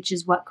yours, which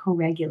is what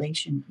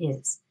co-regulation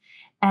is.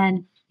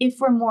 And if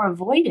we're more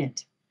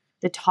avoidant,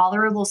 the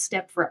tolerable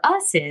step for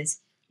us is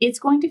it's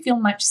going to feel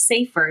much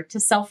safer to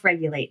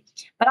self-regulate.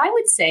 But I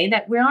would say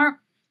that we aren't,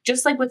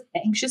 just like with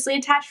anxiously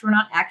attached, we're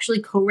not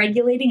actually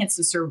co-regulating. It's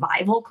a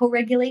survival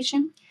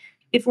co-regulation.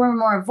 If we're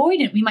more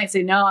avoidant, we might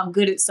say, no, I'm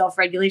good at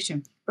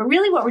self-regulation. But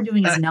really what we're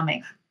doing is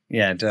numbing.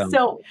 Yeah.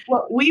 So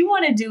what we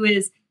want to do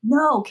is,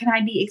 no, can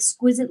I be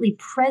exquisitely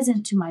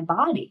present to my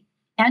body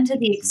and to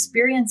the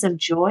experience of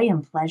joy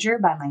and pleasure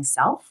by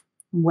myself?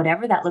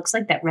 Whatever that looks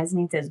like, that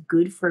resonates as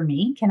good for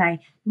me. Can I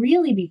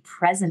really be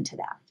present to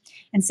that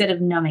instead of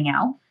numbing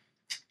out?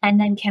 And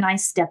then can I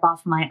step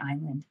off my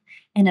island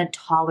in a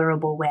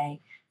tolerable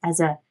way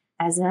as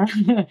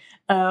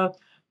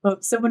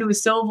someone who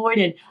was so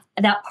avoided,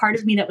 that part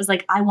of me that was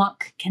like, I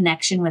want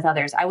connection with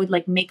others. I would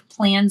like make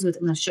plans with,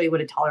 I'm going to show you what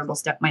a tolerable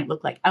step might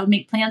look like. I would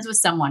make plans with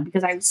someone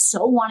because I was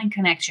so wanting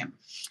connection.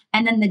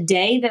 And then the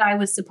day that I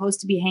was supposed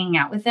to be hanging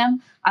out with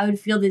them, I would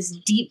feel this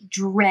deep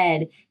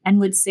dread and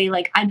would say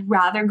like, I'd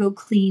rather go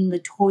clean the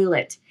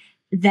toilet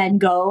than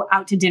go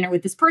out to dinner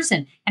with this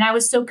person. And I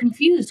was so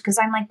confused because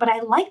I'm like, but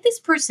I like this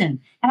person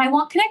and I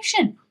want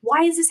connection.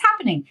 Why is this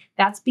happening?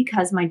 That's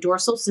because my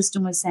dorsal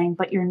system was saying,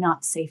 but you're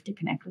not safe to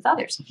connect with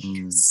others.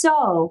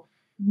 So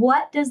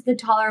what does the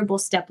tolerable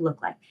step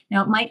look like?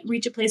 Now, it might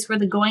reach a place where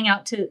the going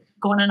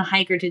on a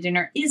hike or to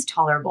dinner is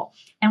tolerable.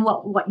 And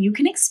what you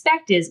can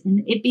expect is,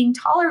 in it being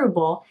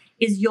tolerable,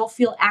 is you'll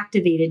feel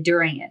activated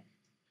during it.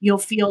 You'll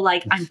feel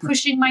like I'm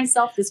pushing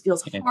myself. This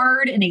feels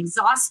hard and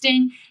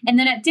exhausting. And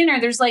then at dinner,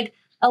 there's like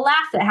a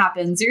laugh that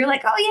happens. You're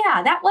like, oh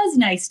yeah, that was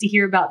nice to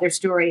hear about their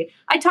story.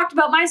 I talked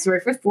about my story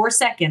for 4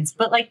 seconds,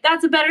 but like,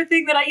 that's a better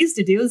thing that I used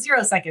to do,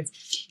 0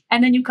 seconds.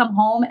 And then you come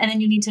home and then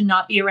you need to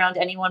not be around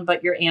anyone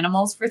but your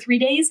animals for 3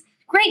 days.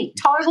 Great,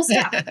 tolerable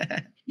step.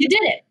 You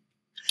did it.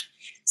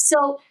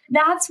 So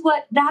that's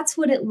what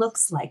it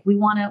looks like. We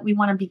want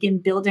to begin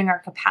building our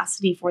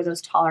capacity for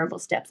those tolerable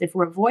steps. If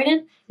we're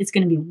avoidant, it's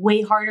going to be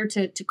way harder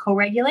to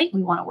co-regulate.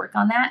 We want to work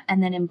on that.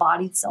 And then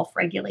embodied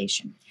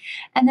self-regulation.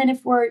 And then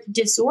if we're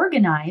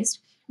disorganized,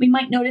 we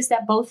might notice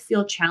that both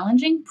feel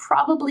challenging.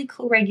 Probably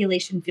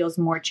co-regulation feels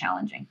more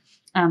challenging.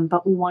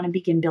 But we want to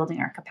begin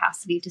building our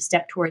capacity to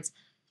step towards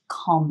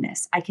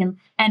calmness.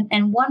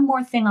 And one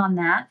more thing on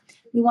that.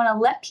 we want to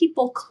let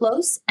people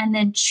close and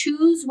then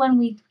choose when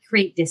we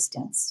create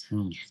distance.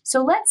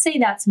 So let's say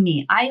that's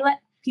me. I let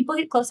people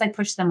get close, I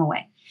push them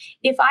away.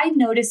 If I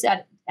notice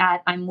that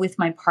I'm with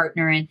my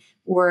partner and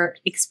we're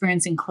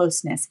experiencing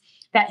closeness,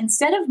 that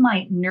instead of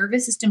my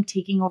nervous system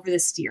taking over the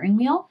steering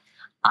wheel,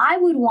 I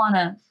would want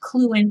to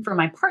clue in for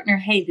my partner,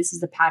 hey, this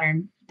is the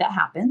pattern that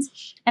happens.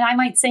 And I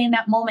might say in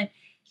that moment,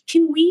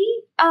 can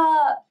we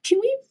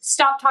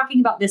stop talking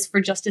about this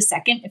for just a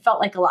second? It felt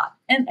like a lot.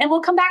 And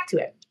we'll come back to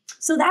it.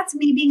 So that's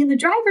me being in the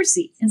driver's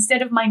seat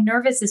instead of my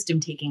nervous system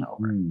taking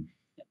over.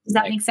 Does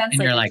that make sense?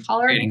 And you're like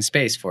creating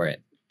space for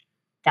it.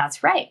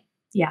 That's right.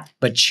 Yeah.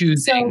 But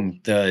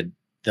choosing the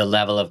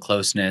level of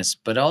closeness.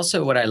 But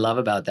also what I love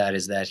about that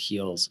is that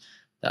heals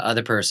the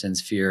other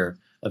person's fear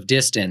of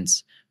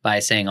distance by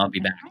saying, I'll be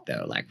back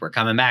though. Like, we're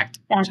coming back.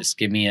 Just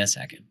give me a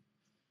second.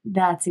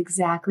 That's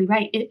exactly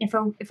right. If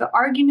an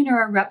argument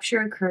or a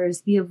rupture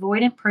occurs, the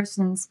avoidant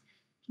person's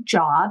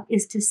job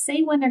is to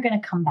say when they're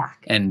going to come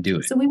back. And do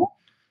it. So we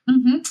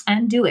won't,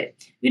 and do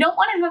it. We don't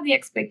want to have the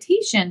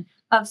expectation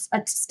of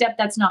a step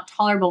that's not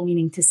tolerable,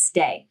 meaning to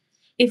stay.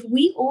 If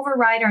we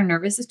override our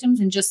nervous systems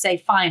and just say,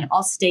 fine,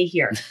 I'll stay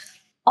here,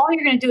 all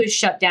you're going to do is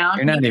shut down.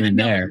 You're not even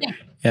there.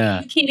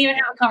 Yeah. You can't even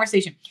have a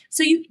conversation.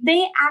 So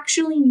they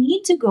actually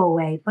need to go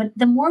away. But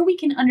the more we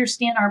can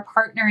understand our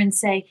partner and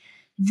say,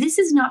 this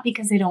is not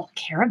because they don't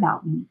care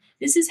about me.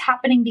 This is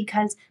happening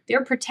because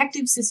their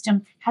protective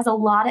system has a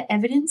lot of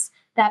evidence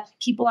that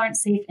people aren't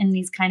safe and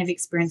these kind of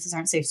experiences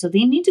aren't safe. So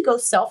they need to go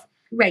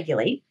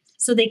self-regulate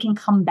so they can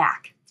come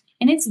back.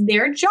 And it's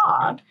their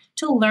job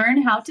to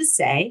learn how to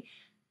say,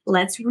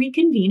 let's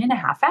reconvene in a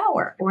half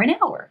hour or an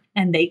hour.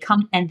 And they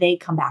come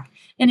back.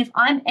 And if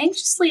I'm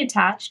anxiously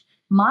attached,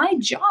 my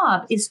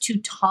job is to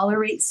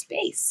tolerate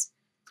space.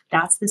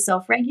 That's the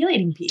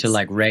self-regulating piece. To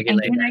like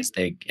regulate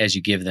as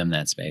you give them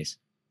that space.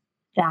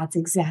 That's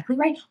exactly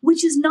right.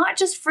 Which is not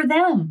just for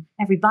them,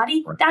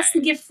 everybody. Right. That's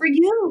the gift for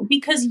you,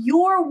 because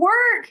your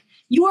work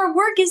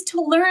is to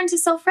learn to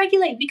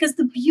self-regulate. Because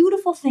the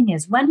beautiful thing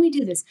is, when we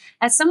do this,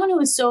 as someone who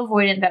is so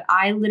avoidant that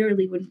I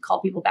literally wouldn't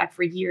call people back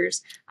for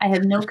years, I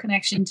had no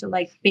connection to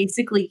like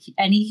basically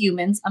any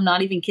humans. I'm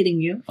not even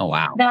kidding you. Oh,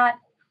 wow. That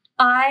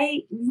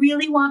I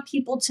really want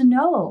people to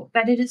know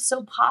that it is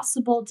so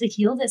possible to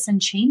heal this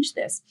and change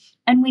this.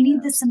 And we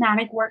need the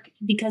somatic work,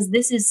 because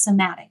this is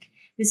somatic.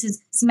 This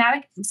is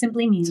somatic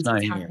simply means it's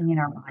happening in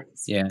our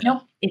bodies. Yeah.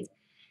 Nope.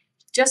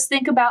 Just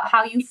think about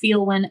how you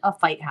feel when a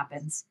fight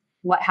happens.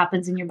 What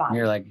happens in your body?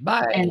 You're like,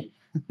 bye. And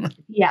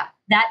yeah,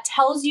 that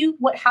tells you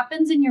what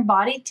happens in your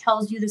body,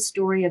 tells you the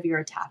story of your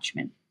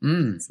attachment.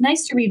 It's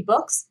nice to read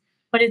books,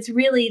 but it's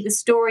really the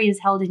story is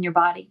held in your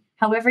body.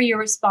 However you're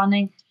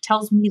responding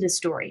tells me the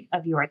story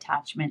of your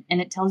attachment,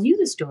 and it tells you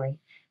the story,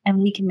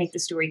 and we can make the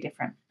story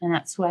different. And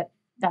that's what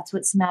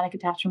somatic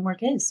attachment work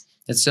is.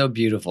 It's so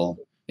beautiful.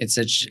 It's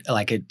such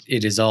like it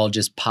is all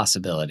just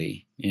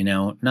possibility,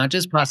 not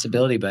just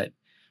possibility, but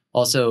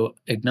also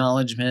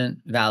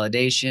acknowledgement,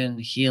 validation,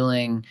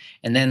 healing,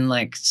 and then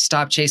like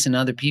stop chasing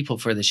other people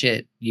for the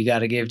shit you got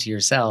to give to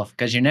yourself,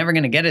 because you're never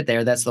going to get it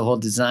there. That's the whole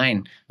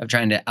design of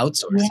trying to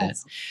outsource it.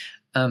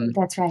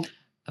 That's right.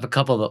 I have a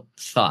couple of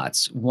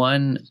thoughts.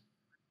 One,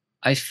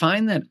 I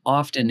find that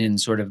often in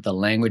sort of the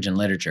language and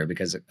literature,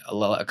 because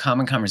a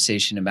common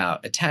conversation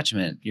about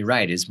attachment, you're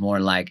right, is more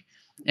like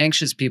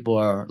anxious people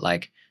are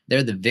like,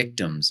 they're the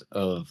victims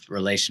of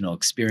relational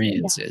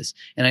experiences.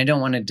 Yeah. And I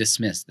don't want to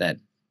dismiss that.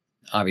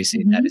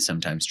 Obviously, that is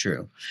sometimes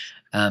true.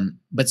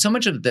 But so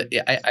much of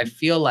I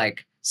feel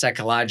like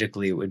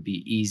psychologically it would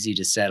be easy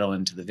to settle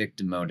into the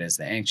victim mode as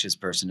the anxious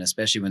person,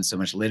 especially when so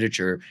much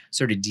literature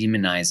sort of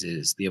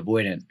demonizes the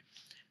avoidant.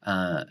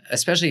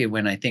 Especially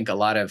when I think a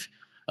lot of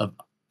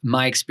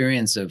my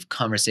experience of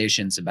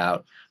conversations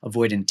about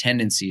avoidant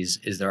tendencies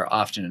is they're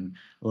often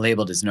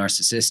labeled as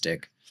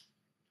narcissistic,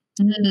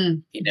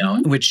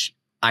 which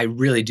I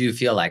really do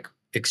feel like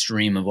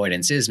extreme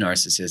avoidance is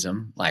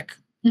narcissism, like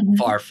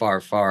far,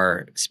 far,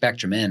 far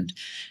spectrum end.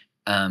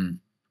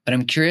 But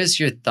I'm curious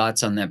your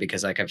thoughts on that,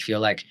 because like I feel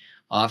like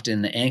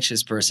often the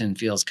anxious person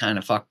feels kind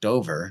of fucked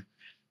over.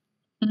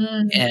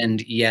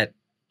 And yet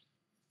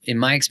in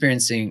my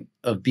experiencing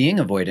of being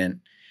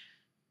avoidant,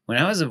 when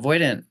I was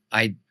avoidant,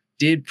 I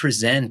did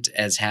present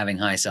as having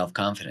high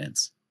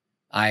self-confidence.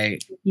 I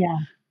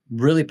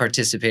really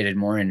participated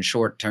more in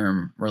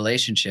short-term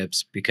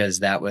relationships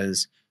because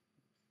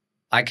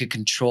I could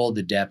control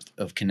the depth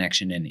of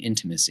connection and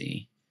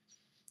intimacy.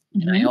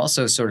 And I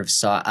also sort of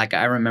saw, like,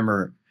 I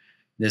remember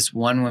this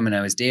one woman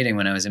I was dating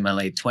when I was in my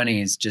late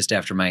 20s, just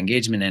after my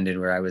engagement ended,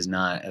 where I was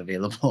not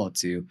available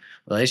to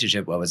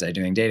relationship. What was I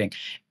doing dating?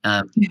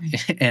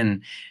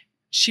 And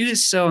she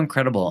was so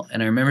incredible.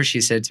 And I remember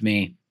she said to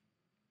me,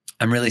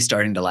 I'm really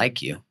starting to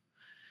like you.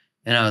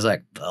 And I was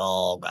like,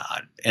 oh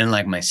God. And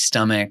like my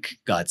stomach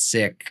got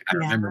sick. I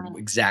remember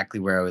exactly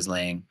where I was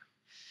laying.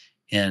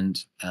 And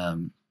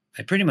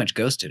I pretty much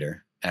ghosted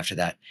her after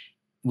that,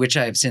 which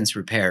I have since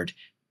repaired.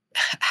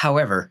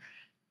 However,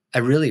 I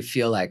really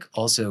feel like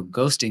also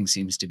ghosting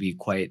seems to be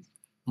quite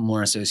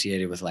more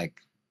associated with like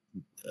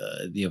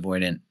the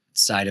avoidant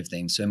side of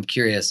things. So I'm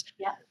curious,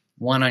 Yeah.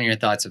 one, on your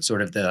thoughts of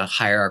sort of the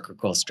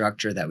hierarchical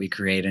structure that we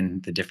create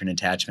and the different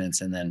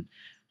attachments, and then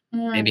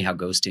maybe Mm, how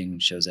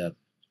ghosting shows up.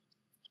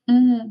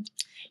 mm.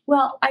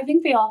 Well, I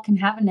think they all can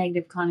have a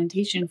negative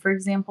connotation. For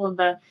example,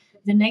 the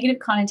negative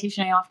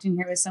connotation I often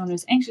hear with someone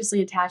who's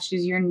anxiously attached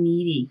is you're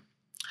needy.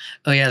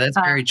 Oh yeah, that's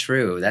Uh, very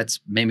true. That's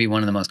maybe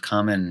one of the most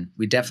common.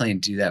 We definitely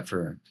do that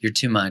for you're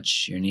too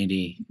much, you're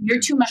needy. you're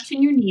too much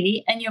and you're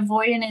needy, and your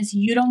avoidant is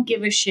you don't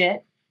give a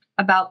shit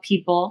about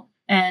people,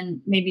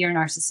 and maybe you're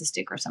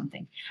narcissistic or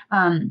something.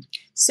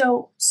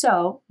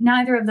 So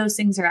neither of those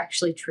things are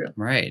actually true.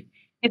 Right.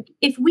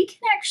 If we can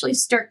actually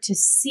start to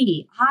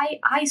see,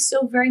 I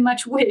so very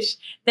much wish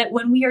that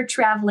when we are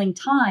traveling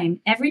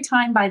time, every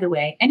time, by the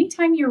way,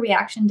 anytime your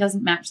reaction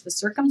doesn't match the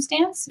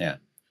circumstance, Yeah.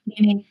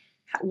 meaning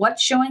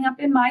what's showing up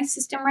in my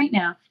system right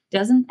now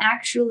doesn't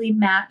actually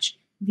match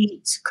the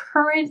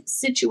current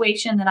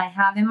situation that I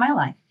have in my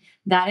life,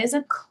 that is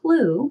a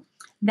clue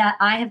that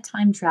I have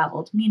time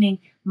traveled, meaning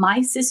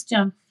my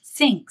system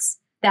thinks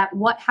that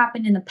what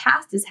happened in the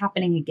past is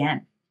happening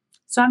again.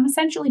 So I'm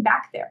essentially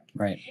back there.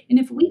 Right. And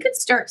if we could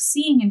start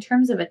seeing in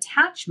terms of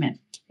attachment,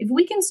 if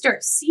we can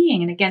start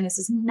seeing, and again, this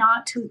is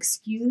not to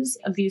excuse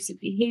abusive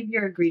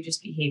behavior, egregious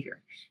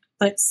behavior,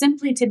 but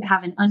simply to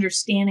have an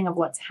understanding of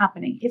what's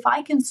happening. If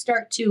I can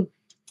start to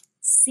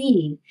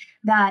see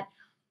that,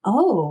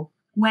 oh,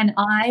 when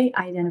I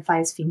identify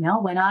as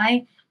female, when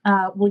I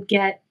would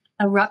get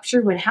a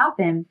rupture would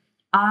happen,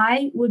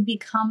 I would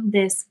become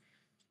this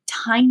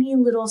tiny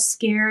little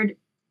scared,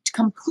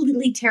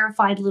 completely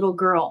terrified little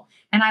girl,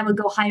 and I would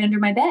go hide under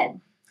my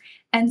bed.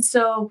 And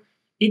so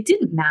it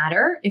didn't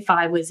matter if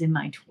I was in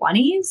my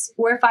 20s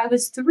or if I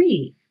was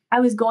 3, I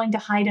was going to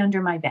hide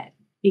under my bed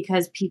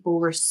because people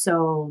were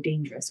so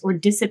dangerous or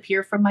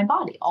disappear from my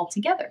body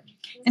altogether.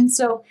 And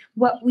so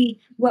what we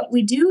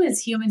do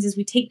as humans is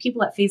we take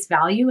people at face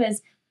value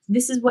as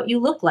this is what you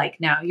look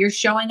like now. You're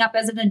showing up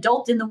as an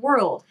adult in the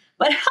world.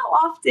 But how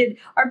often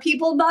are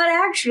people not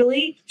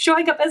actually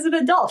showing up as an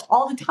adult?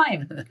 All the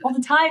time. All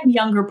the time,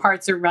 younger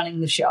parts are running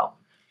the show.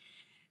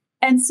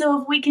 And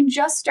so if we can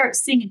just start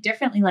seeing it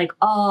differently, like,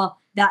 oh,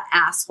 that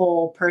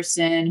asshole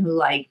person who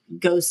like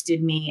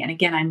ghosted me. And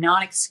again, I'm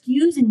not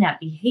excusing that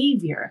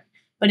behavior,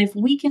 but if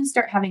we can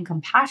start having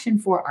compassion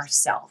for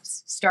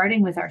ourselves,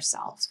 starting with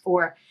ourselves,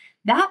 for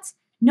that's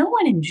no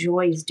one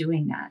enjoys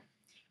doing that.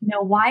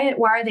 Why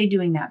are they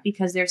doing that?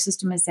 Because their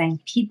system is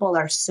saying people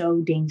are so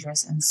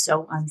dangerous and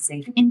so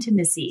unsafe.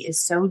 Intimacy is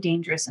so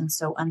dangerous and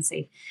so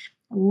unsafe.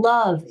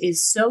 Love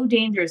is so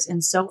dangerous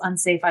and so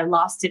unsafe. I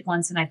lost it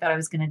once and I thought I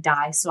was going to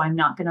die, so I'm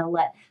not going to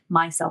let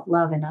myself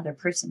love another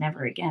person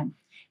ever again.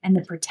 And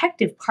the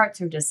protective parts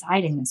are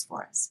deciding this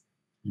for us.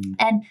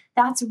 And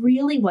that's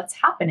really what's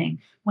happening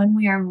when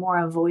we are more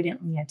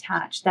avoidantly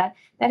attached. That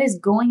is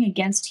going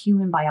against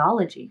human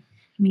biology,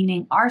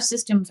 meaning our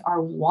systems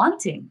are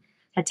wanting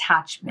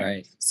attachment.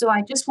 Right. So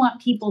I just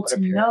want people What a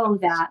to know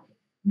that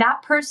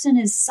that person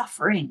is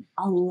suffering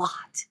a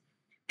lot.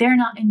 They're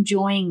not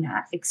enjoying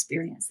that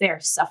experience. They're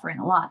suffering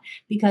a lot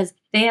because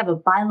they have a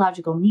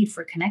biological need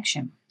for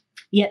connection,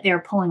 yet they're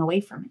pulling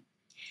away from it.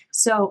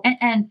 So,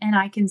 and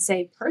I can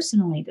say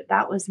personally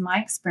that was my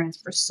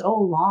experience for so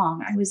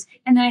long.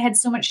 And then I had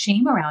so much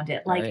shame around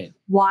it. Like, Right.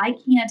 why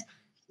can't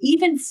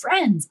even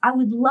friends? I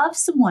would love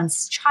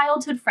someone's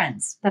childhood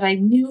friends that I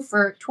knew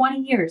for 20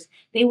 years.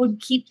 They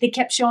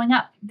kept showing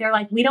up. They're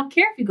like, we don't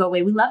care if you go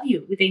away. We love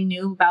you. They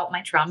knew about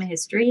my trauma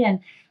history and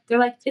they're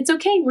like, it's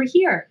okay. We're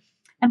here.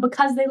 And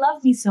because they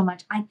loved me so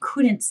much, I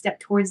couldn't step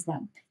towards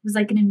them. It was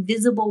like an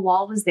invisible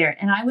wall was there.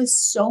 And I was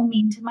so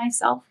mean to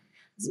myself.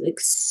 It was like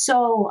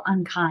so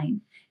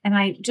unkind. And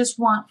I just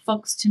want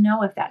folks to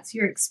know if that's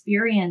your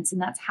experience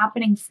and that's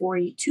happening for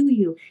you, to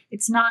you,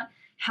 it's not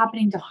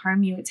happening to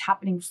harm you. It's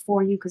happening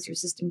for you because your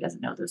system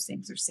doesn't know those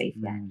things are safe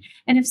yet.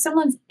 And if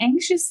someone's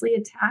anxiously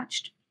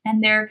attached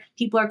and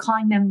people are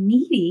calling them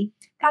needy,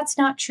 that's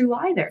not true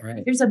either.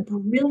 Right. There's a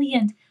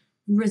brilliant,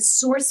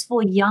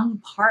 resourceful young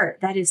part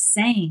that is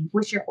saying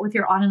with your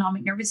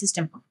autonomic nervous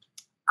system,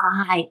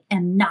 I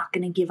am not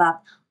going to give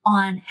up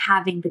on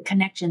having the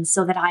connection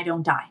so that I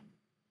don't die.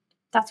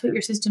 That's what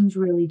your system's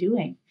really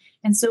doing.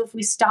 And so if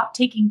we stop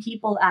taking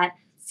people at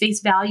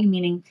face value,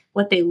 meaning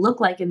what they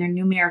look like in their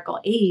numerical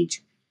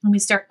age, and we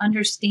start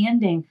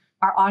understanding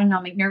our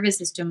autonomic nervous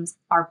systems,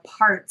 our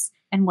parts,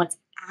 and what's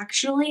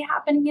actually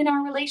happening in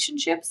our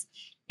relationships,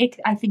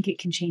 I think it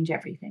can change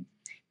everything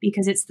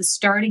because it's the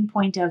starting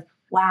point of,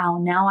 wow,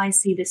 now I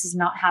see this is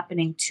not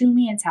happening to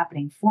me, it's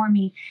happening for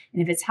me.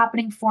 And if it's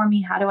happening for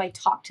me, how do I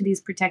talk to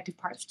these protective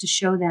parts to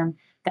show them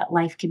that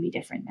life can be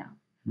different now?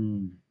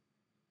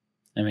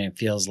 I mean, it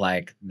feels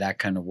like that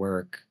kind of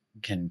work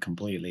can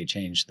completely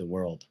change the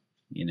world,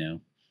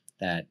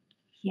 that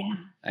Yeah.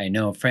 I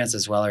know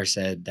Francis Weller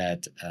said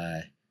that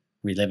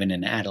we live in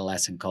an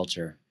adolescent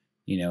culture,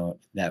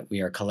 that we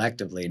are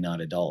collectively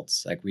not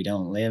adults. Like we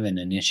don't live in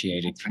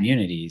initiated That's right.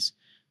 communities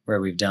where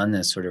we've done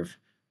this sort of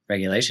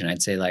regulation.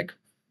 I'd say like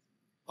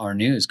our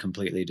news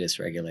completely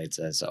dysregulates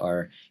us.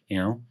 Oh,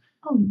 yeah.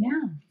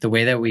 The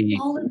way that we,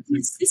 All of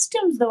these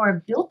systems, though,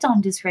 are built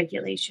on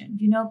dysregulation.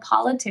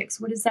 Politics,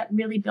 what is that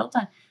really built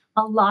on?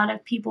 A lot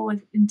of people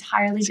with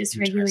entirely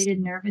dysregulated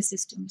nervous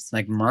systems.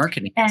 like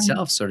marketing And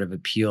itself sort of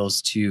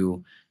appeals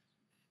to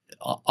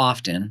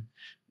often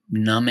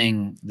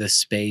numbing the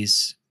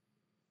space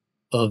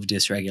of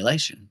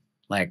dysregulation.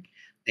 Like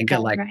think of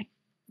that's like right.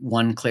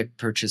 one-click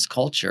purchase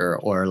culture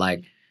or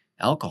like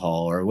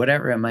alcohol or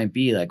whatever it might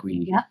be. Like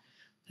Yeah.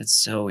 that's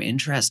so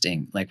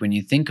interesting. Like when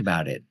you think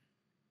about it.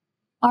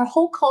 Our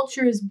whole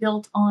culture is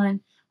built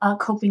on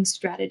coping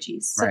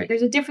strategies. So Right.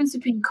 there's a difference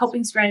between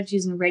coping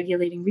strategies and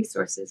regulating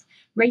resources.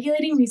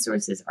 Regulating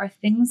resources are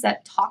things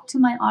that talk to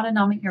my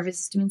autonomic nervous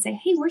system and say,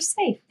 hey, we're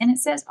safe. And it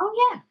says, oh,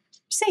 yeah,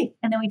 we're safe.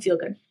 And then we feel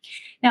good.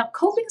 Now,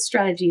 coping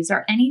strategies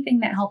are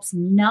anything that helps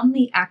numb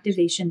the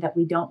activation that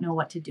we don't know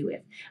what to do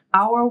with.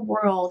 Our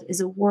world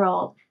is a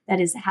world that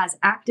has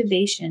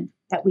activation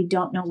that we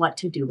don't know what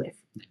to do with.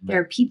 There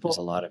are people, There's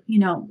a lot of,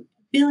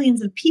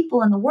 billions of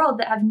people in the world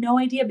that have no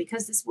idea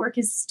because this work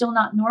is still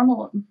not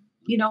normal.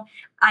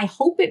 I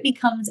hope it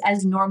becomes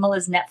as normal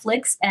as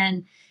Netflix,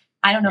 and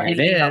I don't know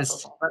anything about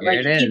football, but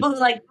like people who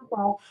like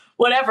football,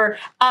 whatever.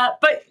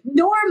 But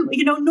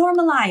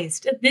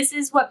normalized. This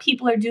is what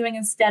people are doing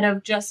instead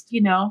of just,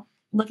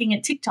 looking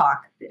at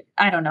TikTok.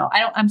 I don't know.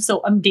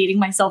 I'm dating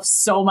myself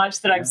so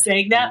much that I'm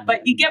saying that,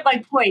 but you get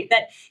my point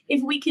that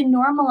if we can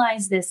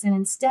normalize this and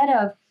instead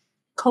of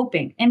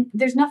coping, and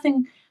there's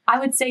nothing, I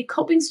would say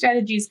coping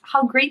strategies,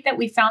 how great that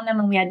we found them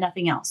when we had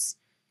nothing else.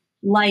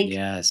 Like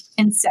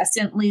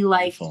incessantly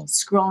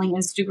scrolling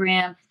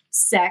Instagram,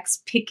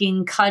 sex,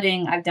 picking,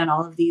 cutting. I've done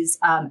all of these,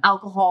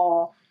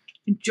 alcohol,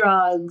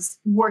 drugs,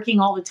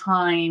 working all the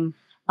time,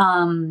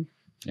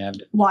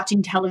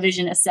 watching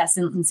television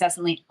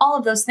incessantly. All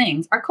of those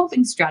things are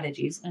coping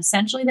strategies. And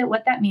essentially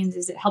what that means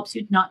is it helps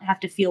you not have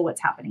to feel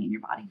what's happening in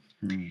your body.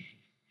 Mm.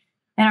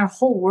 And our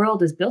whole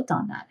world is built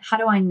on that. How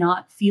do I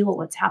not feel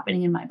what's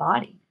happening in my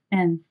body?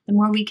 And the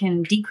more we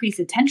can decrease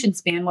attention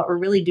span, what we're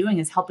really doing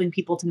is helping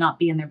people to not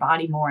be in their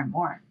body more and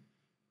more.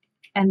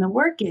 And the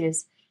work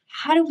is,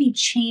 how do we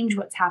change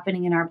what's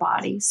happening in our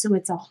body so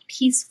it's a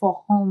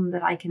peaceful home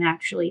that I can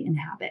actually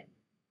inhabit?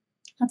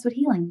 That's what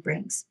healing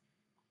brings.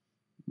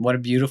 What a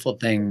beautiful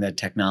thing that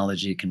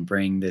technology can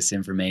bring this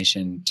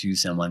information to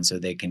someone so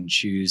they can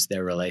choose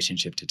their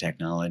relationship to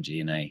technology.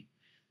 And I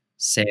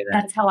say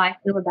that's how I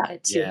feel about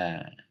it too.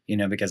 Yeah.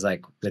 Because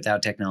like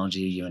without technology,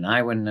 you and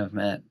I wouldn't have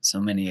met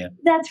so many of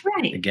that's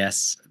right. the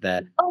guests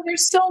that. Oh,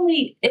 there's so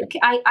many.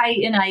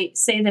 I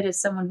say that as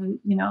someone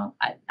who,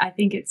 I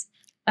think it's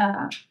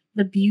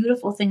the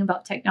beautiful thing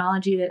about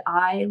technology that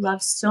I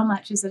love so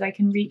much is that I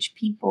can reach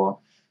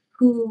people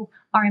who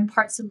are in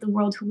parts of the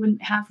world who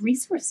wouldn't have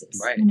resources,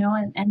 right.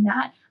 And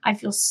that I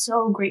feel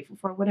so grateful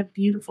for. What a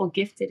beautiful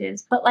gift it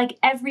is. But like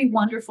every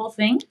wonderful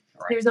thing,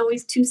 right. There's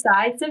always two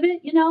sides of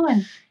it,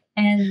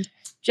 and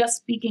just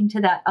speaking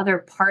to that other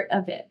part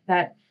of it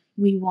that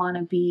we want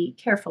to be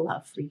careful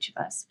of for each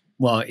of us.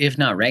 Well, if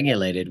not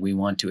regulated, we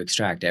want to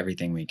extract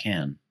everything we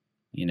can,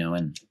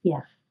 and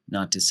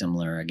not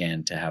dissimilar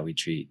again to how we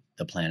treat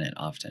the planet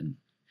often.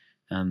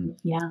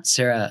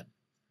 Sarah,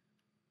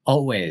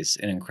 always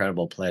an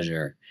incredible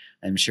pleasure.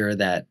 I'm sure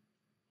that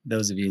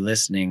those of you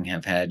listening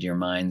have had your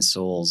minds,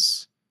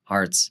 souls,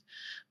 hearts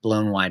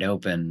blown wide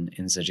open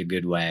in such a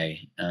good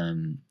way.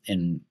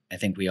 And I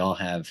think we all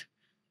have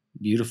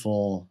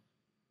beautiful,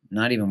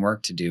 not even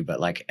work to do, but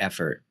like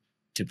effort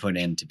to put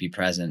in, to be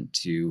present,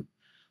 to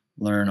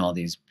learn all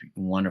these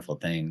wonderful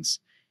things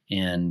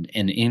and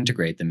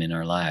integrate them in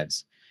our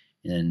lives.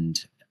 And,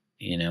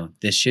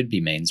 this should be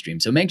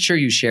mainstream. So make sure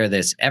you share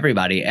this,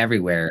 everybody,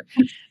 everywhere.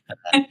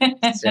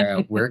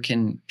 Sarah, where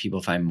can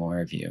people find more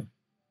of you?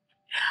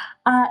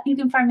 You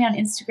can find me on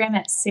Instagram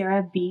at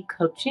Sarah B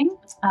Coaching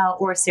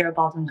or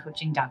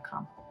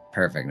sarahbaldwincoaching.com.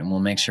 Perfect. And we'll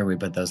make sure we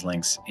put those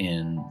links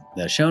in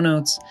the show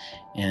notes.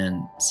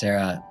 And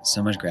Sarah,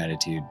 so much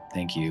gratitude.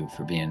 Thank you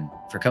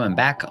for coming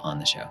back on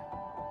the show.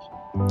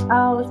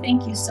 Oh,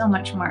 thank you so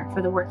much, Mark,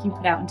 for the work you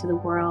put out into the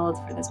world,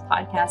 for this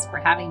podcast, for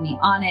having me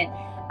on it.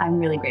 I'm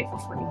really grateful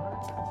for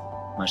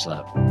you. Much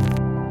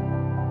love.